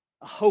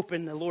a hope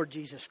in the Lord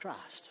Jesus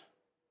Christ.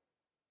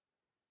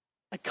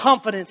 A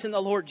confidence in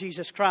the Lord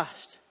Jesus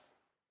Christ.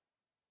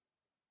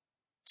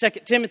 2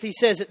 Timothy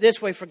says it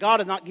this way, for God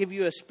did not give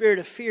you a spirit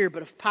of fear,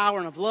 but of power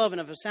and of love and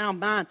of a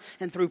sound mind.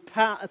 And through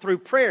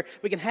prayer,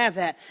 we can have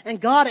that. And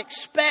God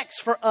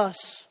expects for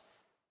us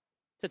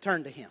to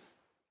turn to Him.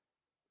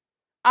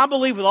 I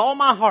believe with all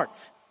my heart.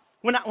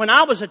 When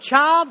I was a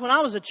child,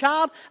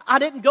 I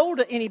didn't go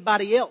to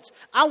anybody else.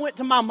 I went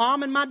to my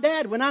mom and my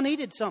dad when I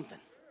needed something.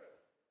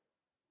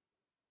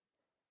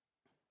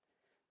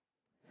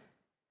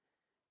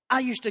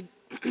 I used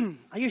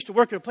to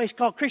work at a place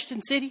called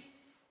Christian City.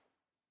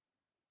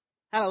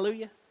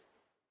 Hallelujah.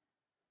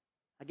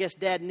 I guess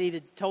Dad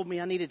told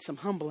me I needed some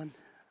humbling.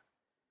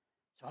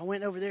 So I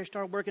went over there and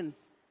started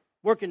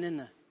working in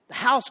the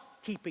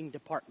housekeeping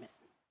department.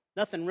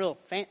 Nothing real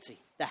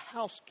fancy. The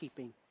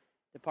housekeeping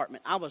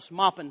department. I was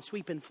mopping,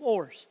 sweeping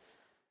floors.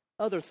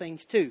 Other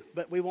things too,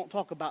 but we won't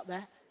talk about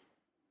that.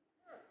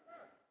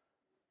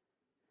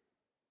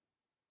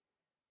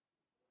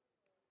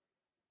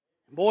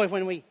 Boy,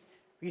 when we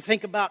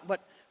think about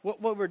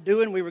what we're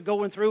doing, we were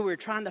going through, we were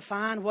trying to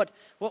find what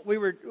we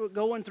were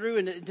going through,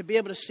 and to be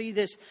able to see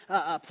this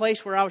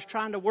place where I was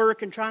trying to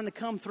work and trying to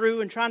come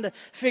through and trying to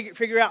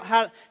figure out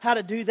how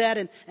to do that.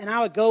 And I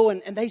would go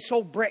and they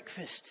sold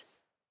breakfast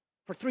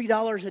for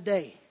 $3 a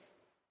day.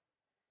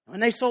 When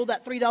they sold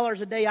that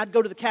 $3 a day, I'd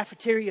go to the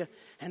cafeteria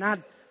and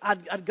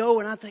I'd go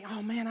and I'd think,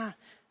 oh man, I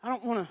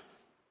don't want to.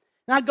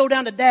 And I'd go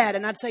down to Dad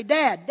and I'd say,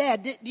 Dad,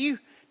 do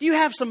you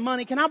have some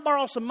money? Can I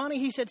borrow some money?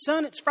 He said,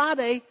 son, it's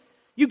Friday.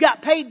 You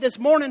got paid this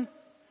morning.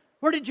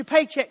 Where did your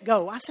paycheck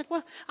go? I said,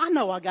 well, I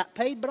know I got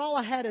paid, but all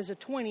I had is a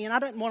 20 and I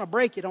didn't want to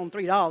break it on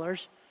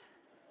 $3.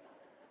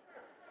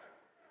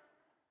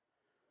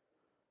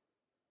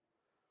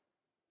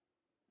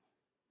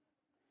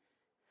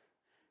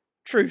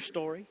 True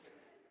story.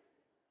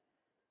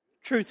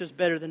 Truth is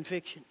better than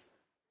fiction.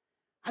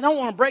 I don't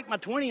want to break my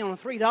 20 on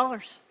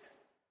 $3.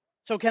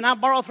 So can I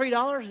borrow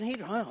 $3? And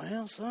he'd,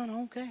 well, son,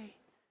 okay.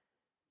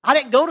 I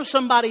didn't go to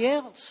somebody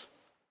else.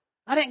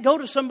 I didn't go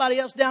to somebody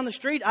else down the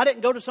street. I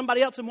didn't go to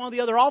somebody else in one of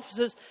the other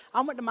offices.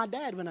 I went to my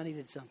dad when I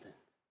needed something.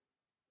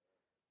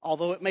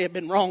 Although it may have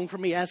been wrong for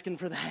me asking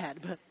for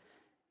that. But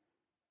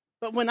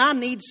But when I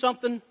need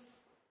something,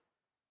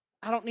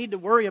 I don't need to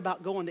worry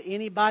about going to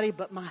anybody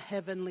but my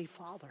Heavenly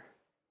Father.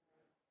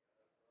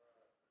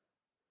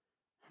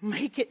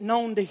 Make it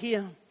known to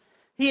Him.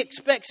 He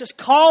expects us.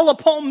 Call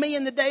upon me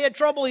in the day of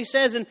trouble, He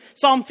says in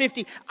Psalm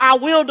 50. I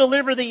will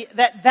deliver thee,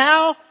 that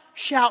thou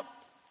shalt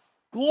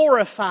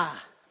glorify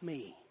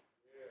me.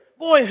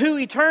 Boy, who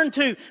he turned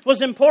to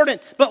was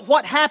important. But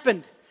what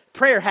happened?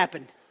 Prayer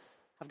happened.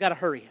 I've got to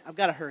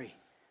hurry.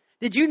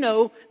 Did you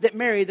know that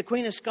Mary, the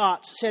Queen of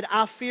Scots, said,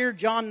 I fear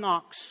John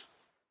Knox's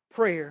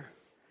prayer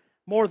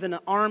more than an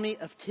army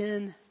of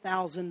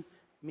 10,000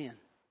 men?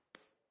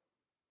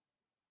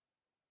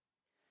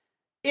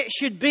 It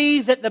should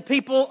be that the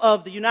people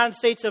of the United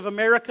States of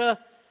America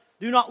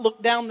do not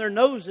look down their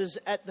noses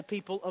at the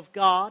people of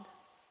God.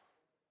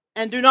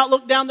 And do not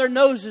look down their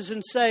noses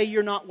and say,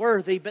 you're not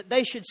worthy. But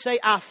they should say,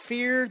 I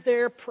fear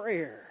their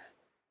prayer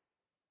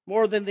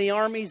more than the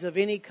armies of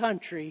any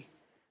country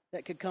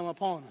that could come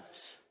upon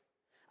us.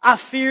 I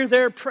fear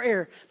their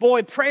prayer.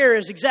 Boy, prayer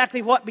is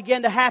exactly what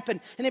began to happen.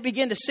 And it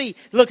began to see.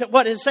 Look at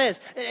what it says.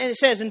 And it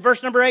says in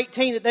verse number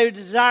 18 that they would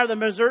desire the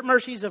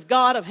mercies of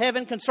God of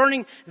heaven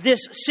concerning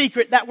this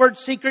secret. That word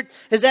secret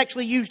is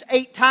actually used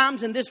 8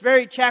 times in this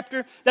very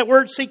chapter. That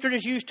word secret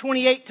is used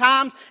 28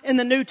 times in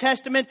the New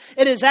Testament.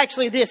 It is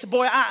actually this.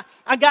 Boy,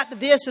 I got to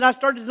this and I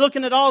started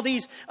looking at all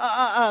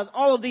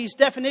of these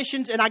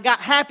definitions, and I got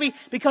happy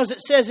because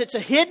it says it's a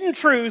hidden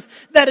truth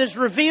that is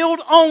revealed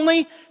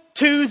only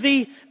to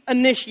the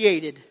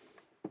initiated.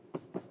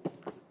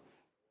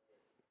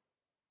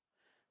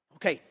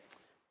 Okay.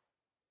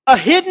 A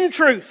hidden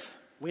truth.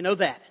 We know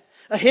that.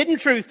 A hidden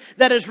truth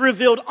that is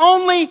revealed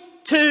only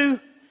to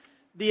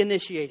the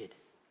initiated.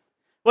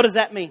 What does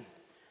that mean?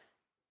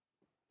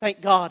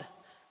 Thank God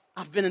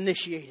I've been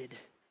initiated.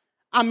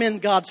 I'm in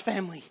God's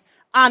family.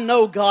 I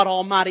know God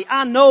Almighty.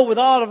 I know with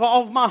all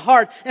of my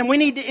heart. And we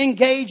need to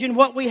engage in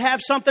what we have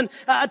something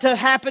to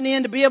happen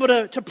in, to be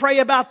able to pray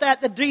about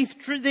that. The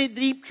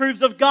deep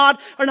truths of God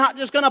are not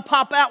just going to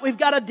pop out. We've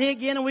got to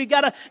dig in and we've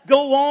got to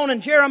go on.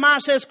 And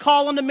Jeremiah says,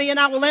 call unto me and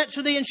I will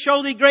answer thee and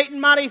show thee great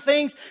and mighty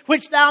things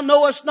which thou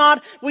knowest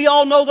not. We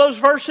all know those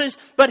verses.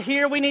 But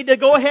here we need to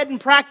go ahead and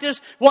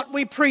practice what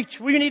we preach.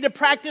 We need to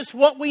practice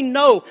what we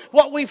know,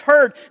 what we've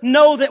heard.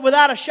 Know that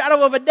without a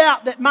shadow of a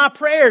doubt that my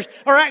prayers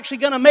are actually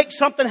going to make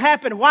something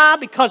happen. Why?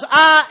 Because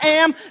I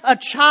am a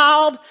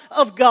child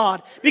of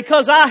God.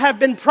 Because I have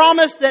been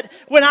promised that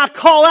when I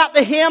call out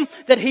to Him,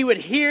 that He would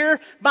hear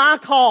my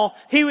call.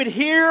 He would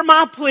hear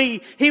my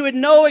plea. He would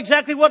know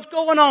exactly what's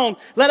going on.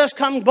 Let us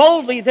come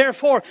boldly,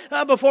 therefore,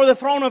 before the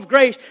throne of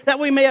grace, that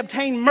we may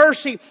obtain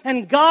mercy.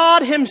 And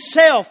God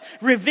Himself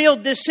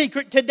revealed this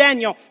secret to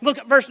Daniel. Look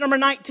at verse number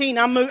 19.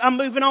 I'm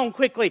moving on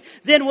quickly.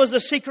 Then was the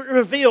secret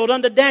revealed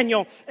unto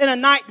Daniel in a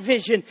night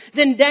vision.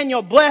 Then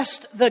Daniel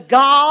blessed the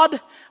God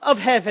of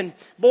heaven.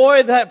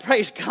 Boy,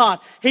 praise God.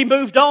 He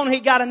moved on. He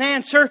got an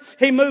answer.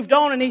 He moved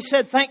on and he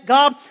said, thank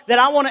God that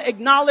I want to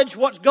acknowledge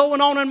what's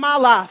going on in my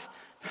life.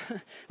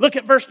 Look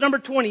at verse number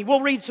 20. We'll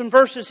read some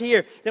verses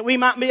here that we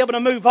might be able to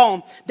move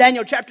on.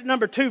 Daniel chapter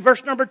number 2,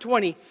 verse number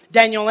 20.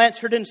 Daniel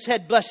answered and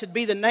said, blessed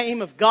be the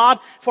name of God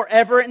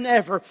forever and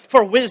ever.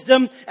 For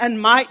wisdom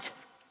and might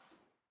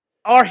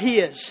are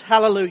His.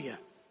 Hallelujah.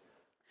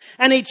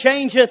 And He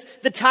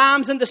changeth the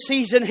times and the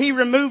season. He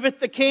removeth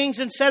the kings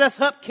and setteth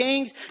up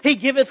kings. He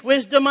giveth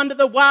wisdom unto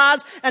the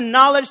wise and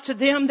knowledge to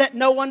them that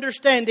know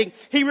understanding.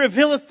 He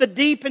revealeth the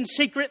deep and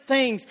secret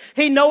things.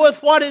 He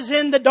knoweth what is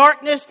in the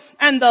darkness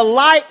and the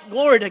light.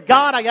 Glory to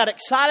God. I got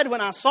excited when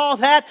I saw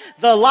that.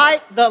 The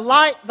light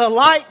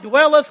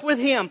dwelleth with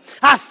Him.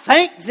 I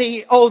thank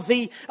Thee,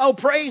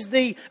 praise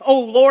Thee, O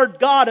Lord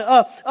God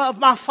of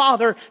my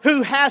Father,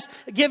 who hast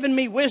given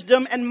me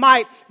wisdom and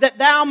might, that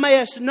Thou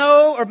mayest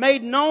know or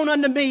made known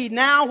unto me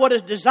now what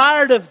is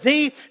desired of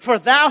Thee, for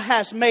Thou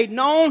hast made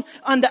known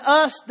unto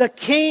us the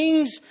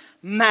king's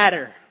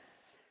matter.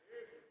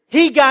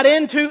 He got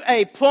into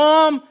a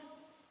plumb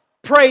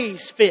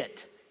praise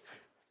fit.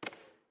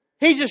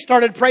 He just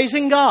started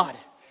praising God.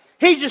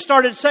 He just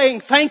started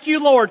saying, thank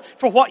you, Lord,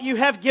 for what you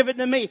have given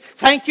to me.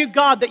 Thank you,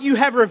 God, that you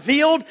have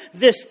revealed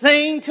this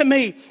thing to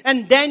me.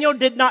 And Daniel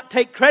did not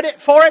take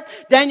credit for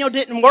it. Daniel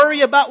didn't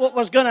worry about what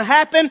was going to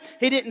happen.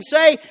 He didn't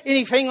say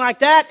anything like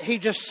that. He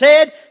just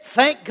said,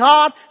 thank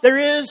God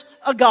there is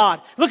a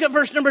God. Look at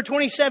verse number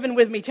 27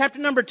 with me. Chapter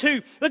number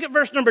 2. Look at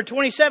verse number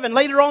 27.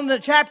 Later on in the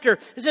chapter,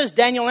 it says,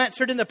 Daniel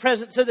answered in the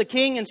presence of the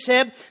king and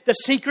said, the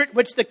secret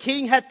which the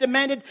king hath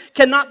demanded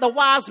cannot the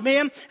wise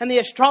men and the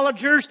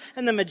astrologers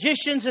and the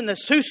magicians and the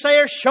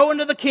soothsayers show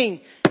unto the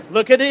king.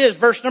 Look at it,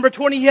 verse number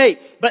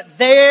 28. But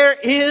there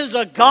is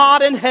a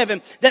God in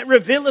heaven that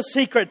revealeth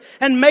secret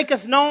and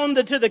maketh known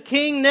to the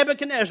king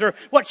Nebuchadnezzar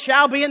what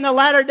shall be in the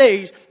latter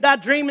days. Thy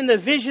dream and the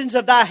visions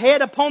of thy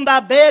head upon thy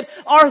bed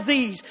are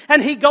these.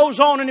 And he goes goes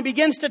on and he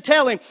begins to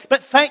tell him,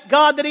 but thank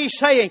God that he's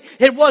saying,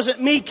 it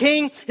wasn't me,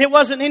 King. It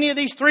wasn't any of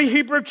these 3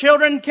 Hebrew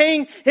children,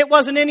 King. It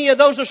wasn't any of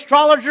those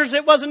astrologers.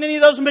 It wasn't any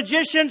of those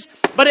magicians.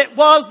 But it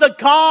was the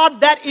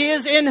God that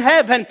is in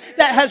heaven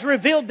that has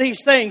revealed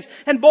these things.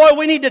 And boy,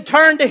 we need to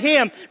turn to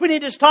Him. We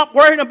need to stop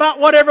worrying about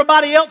what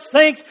everybody else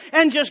thinks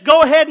and just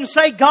go ahead and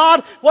say,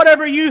 God,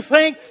 whatever you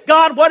think,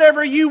 God,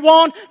 whatever you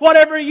want,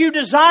 whatever you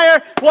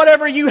desire,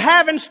 whatever you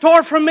have in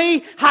store for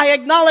me, I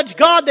acknowledge,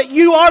 God, that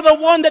you are the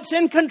one that's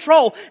in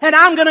control. And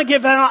I'm going to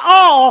give it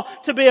all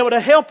to be able to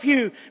help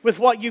you with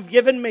what you've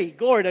given me.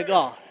 Glory to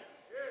God.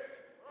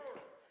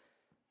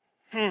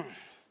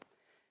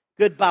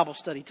 Good Bible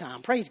study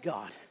time. Praise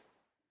God.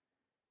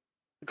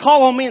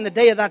 Call on me in the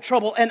day of thy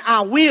trouble, and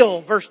I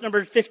will, verse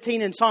number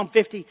 15 in Psalm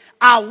 50,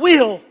 I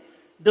will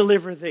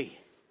deliver thee,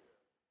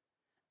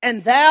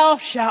 and thou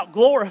shalt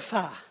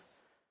glorify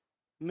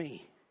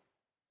me.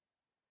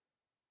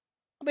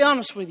 I'll be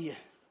honest with you.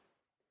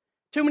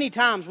 Too many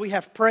times we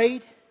have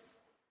prayed,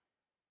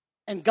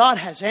 and God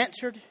has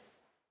answered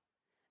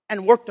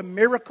and worked a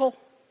miracle,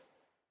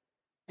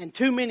 and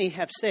too many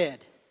have said,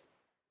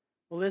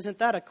 well, isn't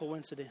that a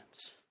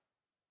coincidence?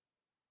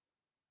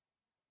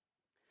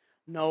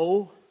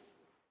 No,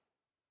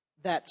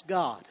 that's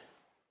God.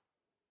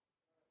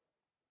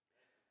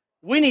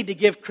 We need to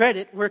give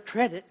credit where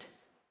credit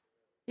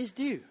is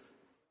due.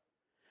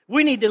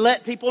 We need to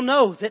let people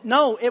know that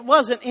no, it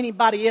wasn't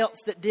anybody else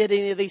that did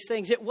any of these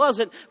things. It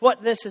wasn't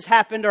what this has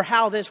happened or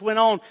how this went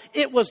on.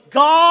 It was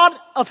God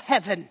of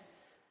heaven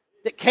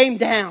that came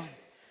down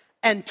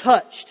and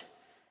touched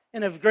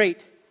in a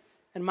great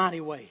and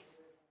mighty way.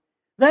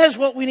 That is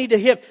what we need to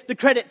give the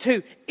credit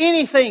to.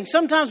 Anything.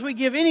 Sometimes we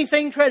give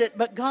anything credit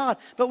but God.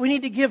 But we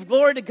need to give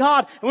glory to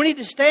God. And we need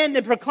to stand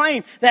and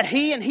proclaim that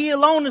He and He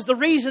alone is the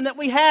reason that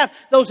we have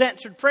those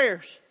answered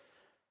prayers.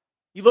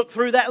 You look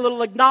through that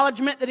little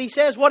acknowledgement that he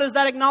says. What is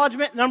that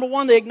acknowledgement? Number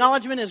one, the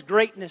acknowledgement is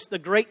greatness. The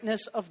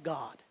greatness of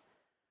God.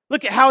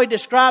 Look at how he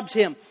describes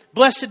Him.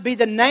 Blessed be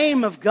the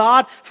name of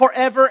God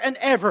forever and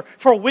ever.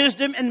 For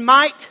wisdom and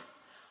might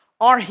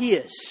are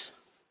His.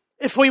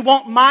 If we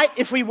want might,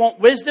 if we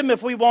want wisdom,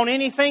 if we want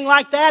anything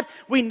like that,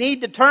 we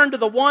need to turn to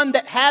the one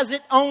that has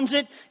it, owns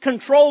it,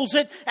 controls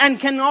it, and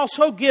can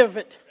also give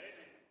it.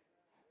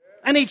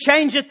 And He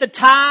changeth the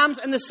times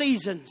and the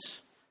seasons.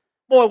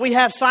 Boy, we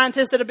have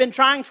scientists that have been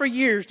trying for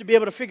years to be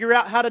able to figure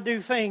out how to do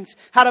things,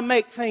 how to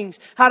make things,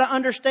 how to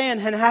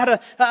understand and how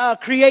to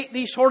create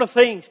these sort of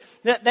things.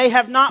 That they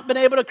have not been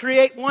able to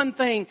create one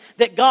thing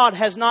that God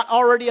has not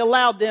already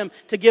allowed them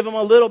to give them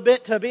a little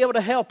bit to be able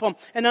to help them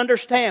and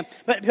understand.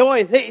 But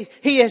boy,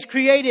 He has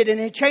created and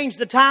He changed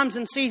the times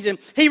and season.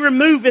 He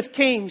removeth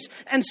kings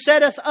and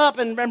setteth up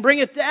and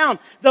bringeth down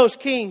those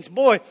kings.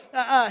 Boy,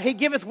 He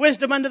giveth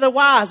wisdom unto the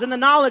wise and the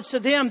knowledge to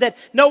them that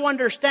know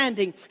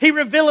understanding. He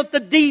revealeth the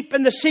deep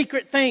and the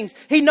secret things.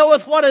 He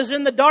knoweth what is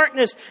in the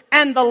darkness,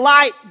 and the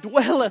light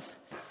dwelleth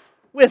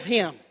with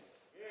Him.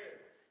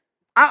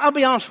 I'll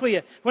be honest with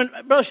you. When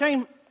Brother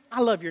Shane,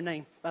 I love your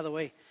name, by the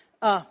way.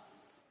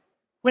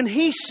 When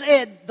he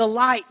said the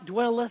light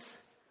dwelleth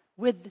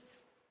with,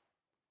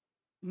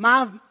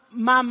 my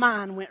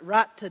mind went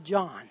right to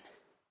John.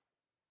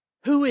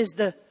 Who is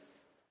the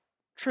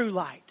true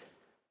light?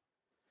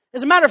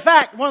 As a matter of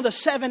fact, one of the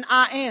 7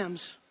 I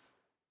ams,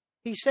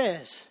 he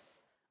says,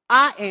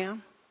 I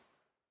am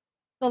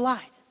the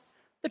light,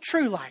 the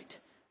true light.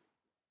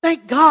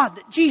 Thank God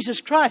that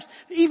Jesus Christ,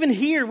 even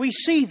here we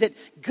see that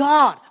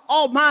God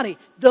Almighty,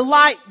 the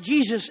light,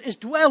 Jesus, is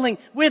dwelling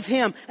with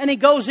Him. And He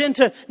goes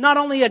into not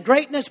only a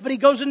greatness, but He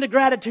goes into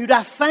gratitude.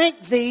 I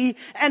thank Thee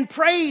and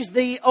praise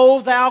Thee,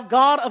 O Thou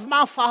God of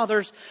my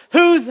fathers,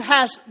 who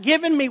hast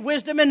given me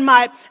wisdom and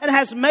might, and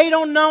hast made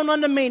known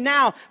unto me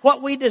now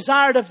what we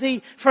desired of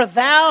Thee. For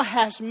Thou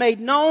hast made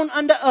known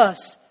unto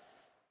us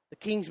the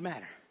King's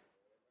matter.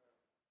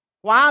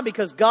 Why?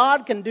 Because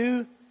God can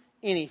do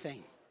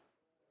anything.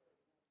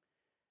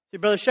 See,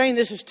 Brother Shane,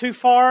 this is too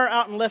far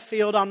out in left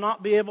field. I'll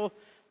not be able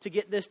to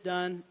get this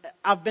done.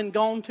 I've been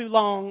gone too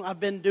long. I've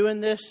been doing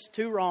this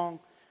too wrong.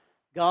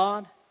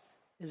 God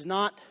has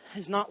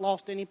not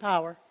lost any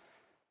power.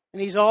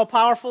 And He's all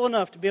powerful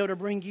enough to be able to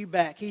bring you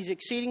back. He's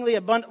exceedingly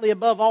abundantly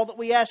above all that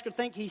we ask or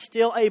think. He's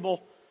still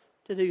able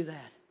to do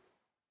that.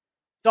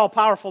 He's all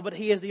powerful, but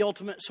He is the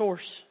ultimate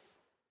source.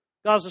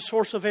 God is the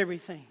source of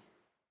everything.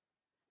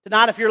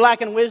 Tonight, if you're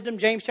lacking wisdom,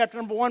 James chapter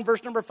number 1,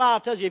 verse number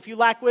 5 tells you, if you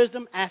lack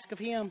wisdom, ask of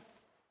Him.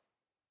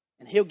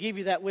 And He'll give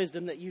you that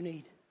wisdom that you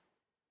need.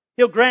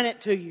 He'll grant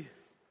it to you.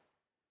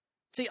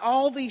 See,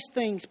 all these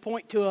things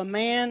point to a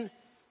man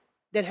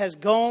that has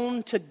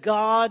gone to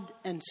God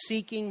and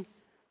seeking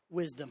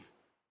wisdom.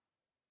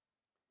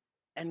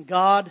 And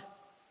God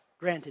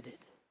granted it.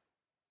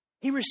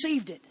 He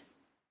received it.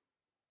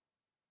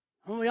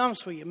 I'm going to be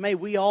honest with you. May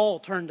we all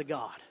turn to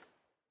God.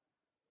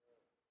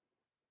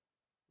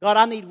 God,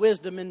 I need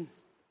wisdom in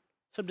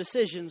some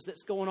decisions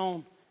that's going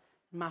on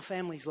in my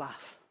family's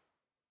life.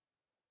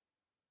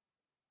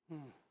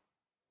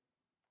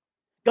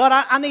 God,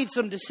 I need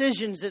some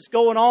decisions that's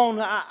going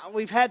on.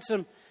 We've had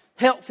some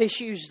health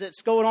issues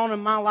that's going on in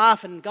my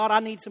life, and God, I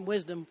need some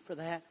wisdom for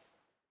that.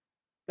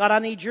 God, I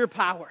need your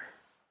power.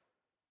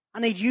 I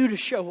need you to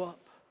show up.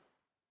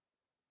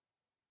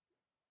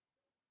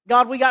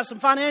 God, we got some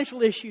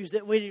financial issues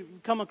that we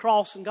come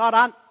across, and God,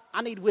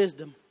 I need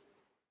wisdom.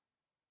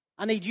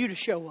 I need you to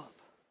show up.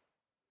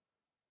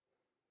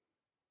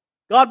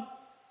 God,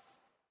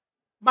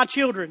 my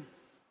children,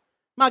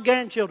 my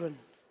grandchildren,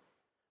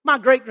 my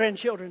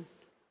great-grandchildren,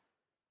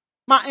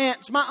 my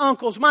aunts, my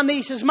uncles, my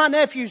nieces, my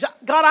nephews,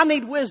 God, I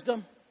need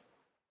wisdom.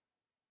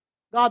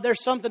 God,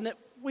 there's something that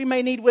we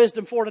may need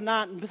wisdom for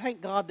tonight, and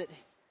thank God that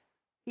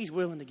He's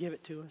willing to give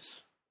it to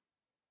us.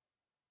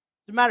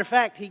 As a matter of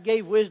fact, He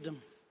gave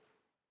wisdom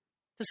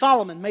to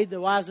Solomon, made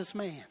the wisest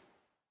man.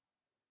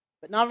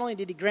 But not only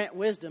did He grant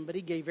wisdom, but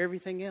He gave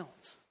everything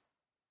else.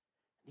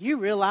 You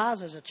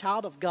realize as a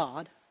child of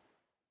God,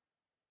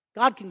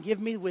 God can give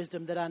me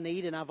wisdom that I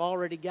need, and I've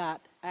already got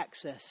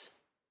access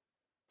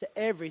to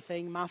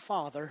everything my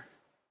Father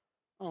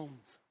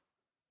owns.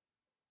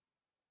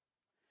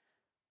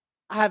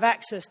 I have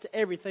access to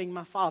everything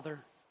my Father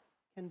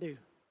can do.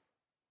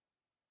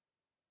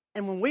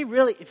 And when we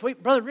really,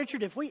 Brother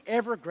Richard, if we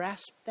ever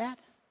grasp that,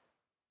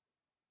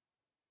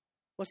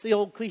 what's the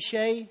old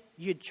cliche?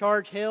 You'd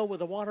charge hell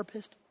with a water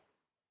pistol?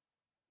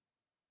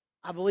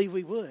 I believe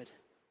we would.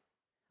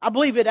 I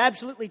believe it'd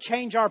absolutely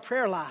change our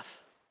prayer life.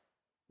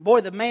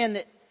 Boy, the man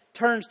that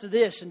turns to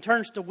this and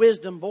turns to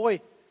wisdom,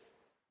 boy,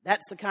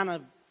 that's the kind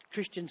of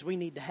Christians we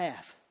need to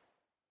have.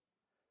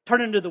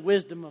 Turning to the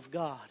wisdom of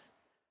God.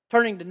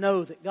 Turning to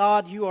know that,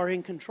 God, you are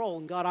in control,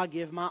 and God, I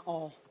give my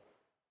all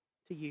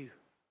to you.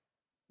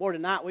 Or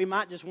tonight we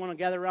might just want to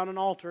gather around an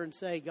altar and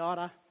say,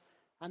 God,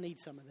 I need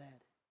some of that.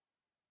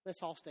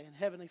 Let's all stand.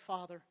 Heavenly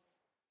Father,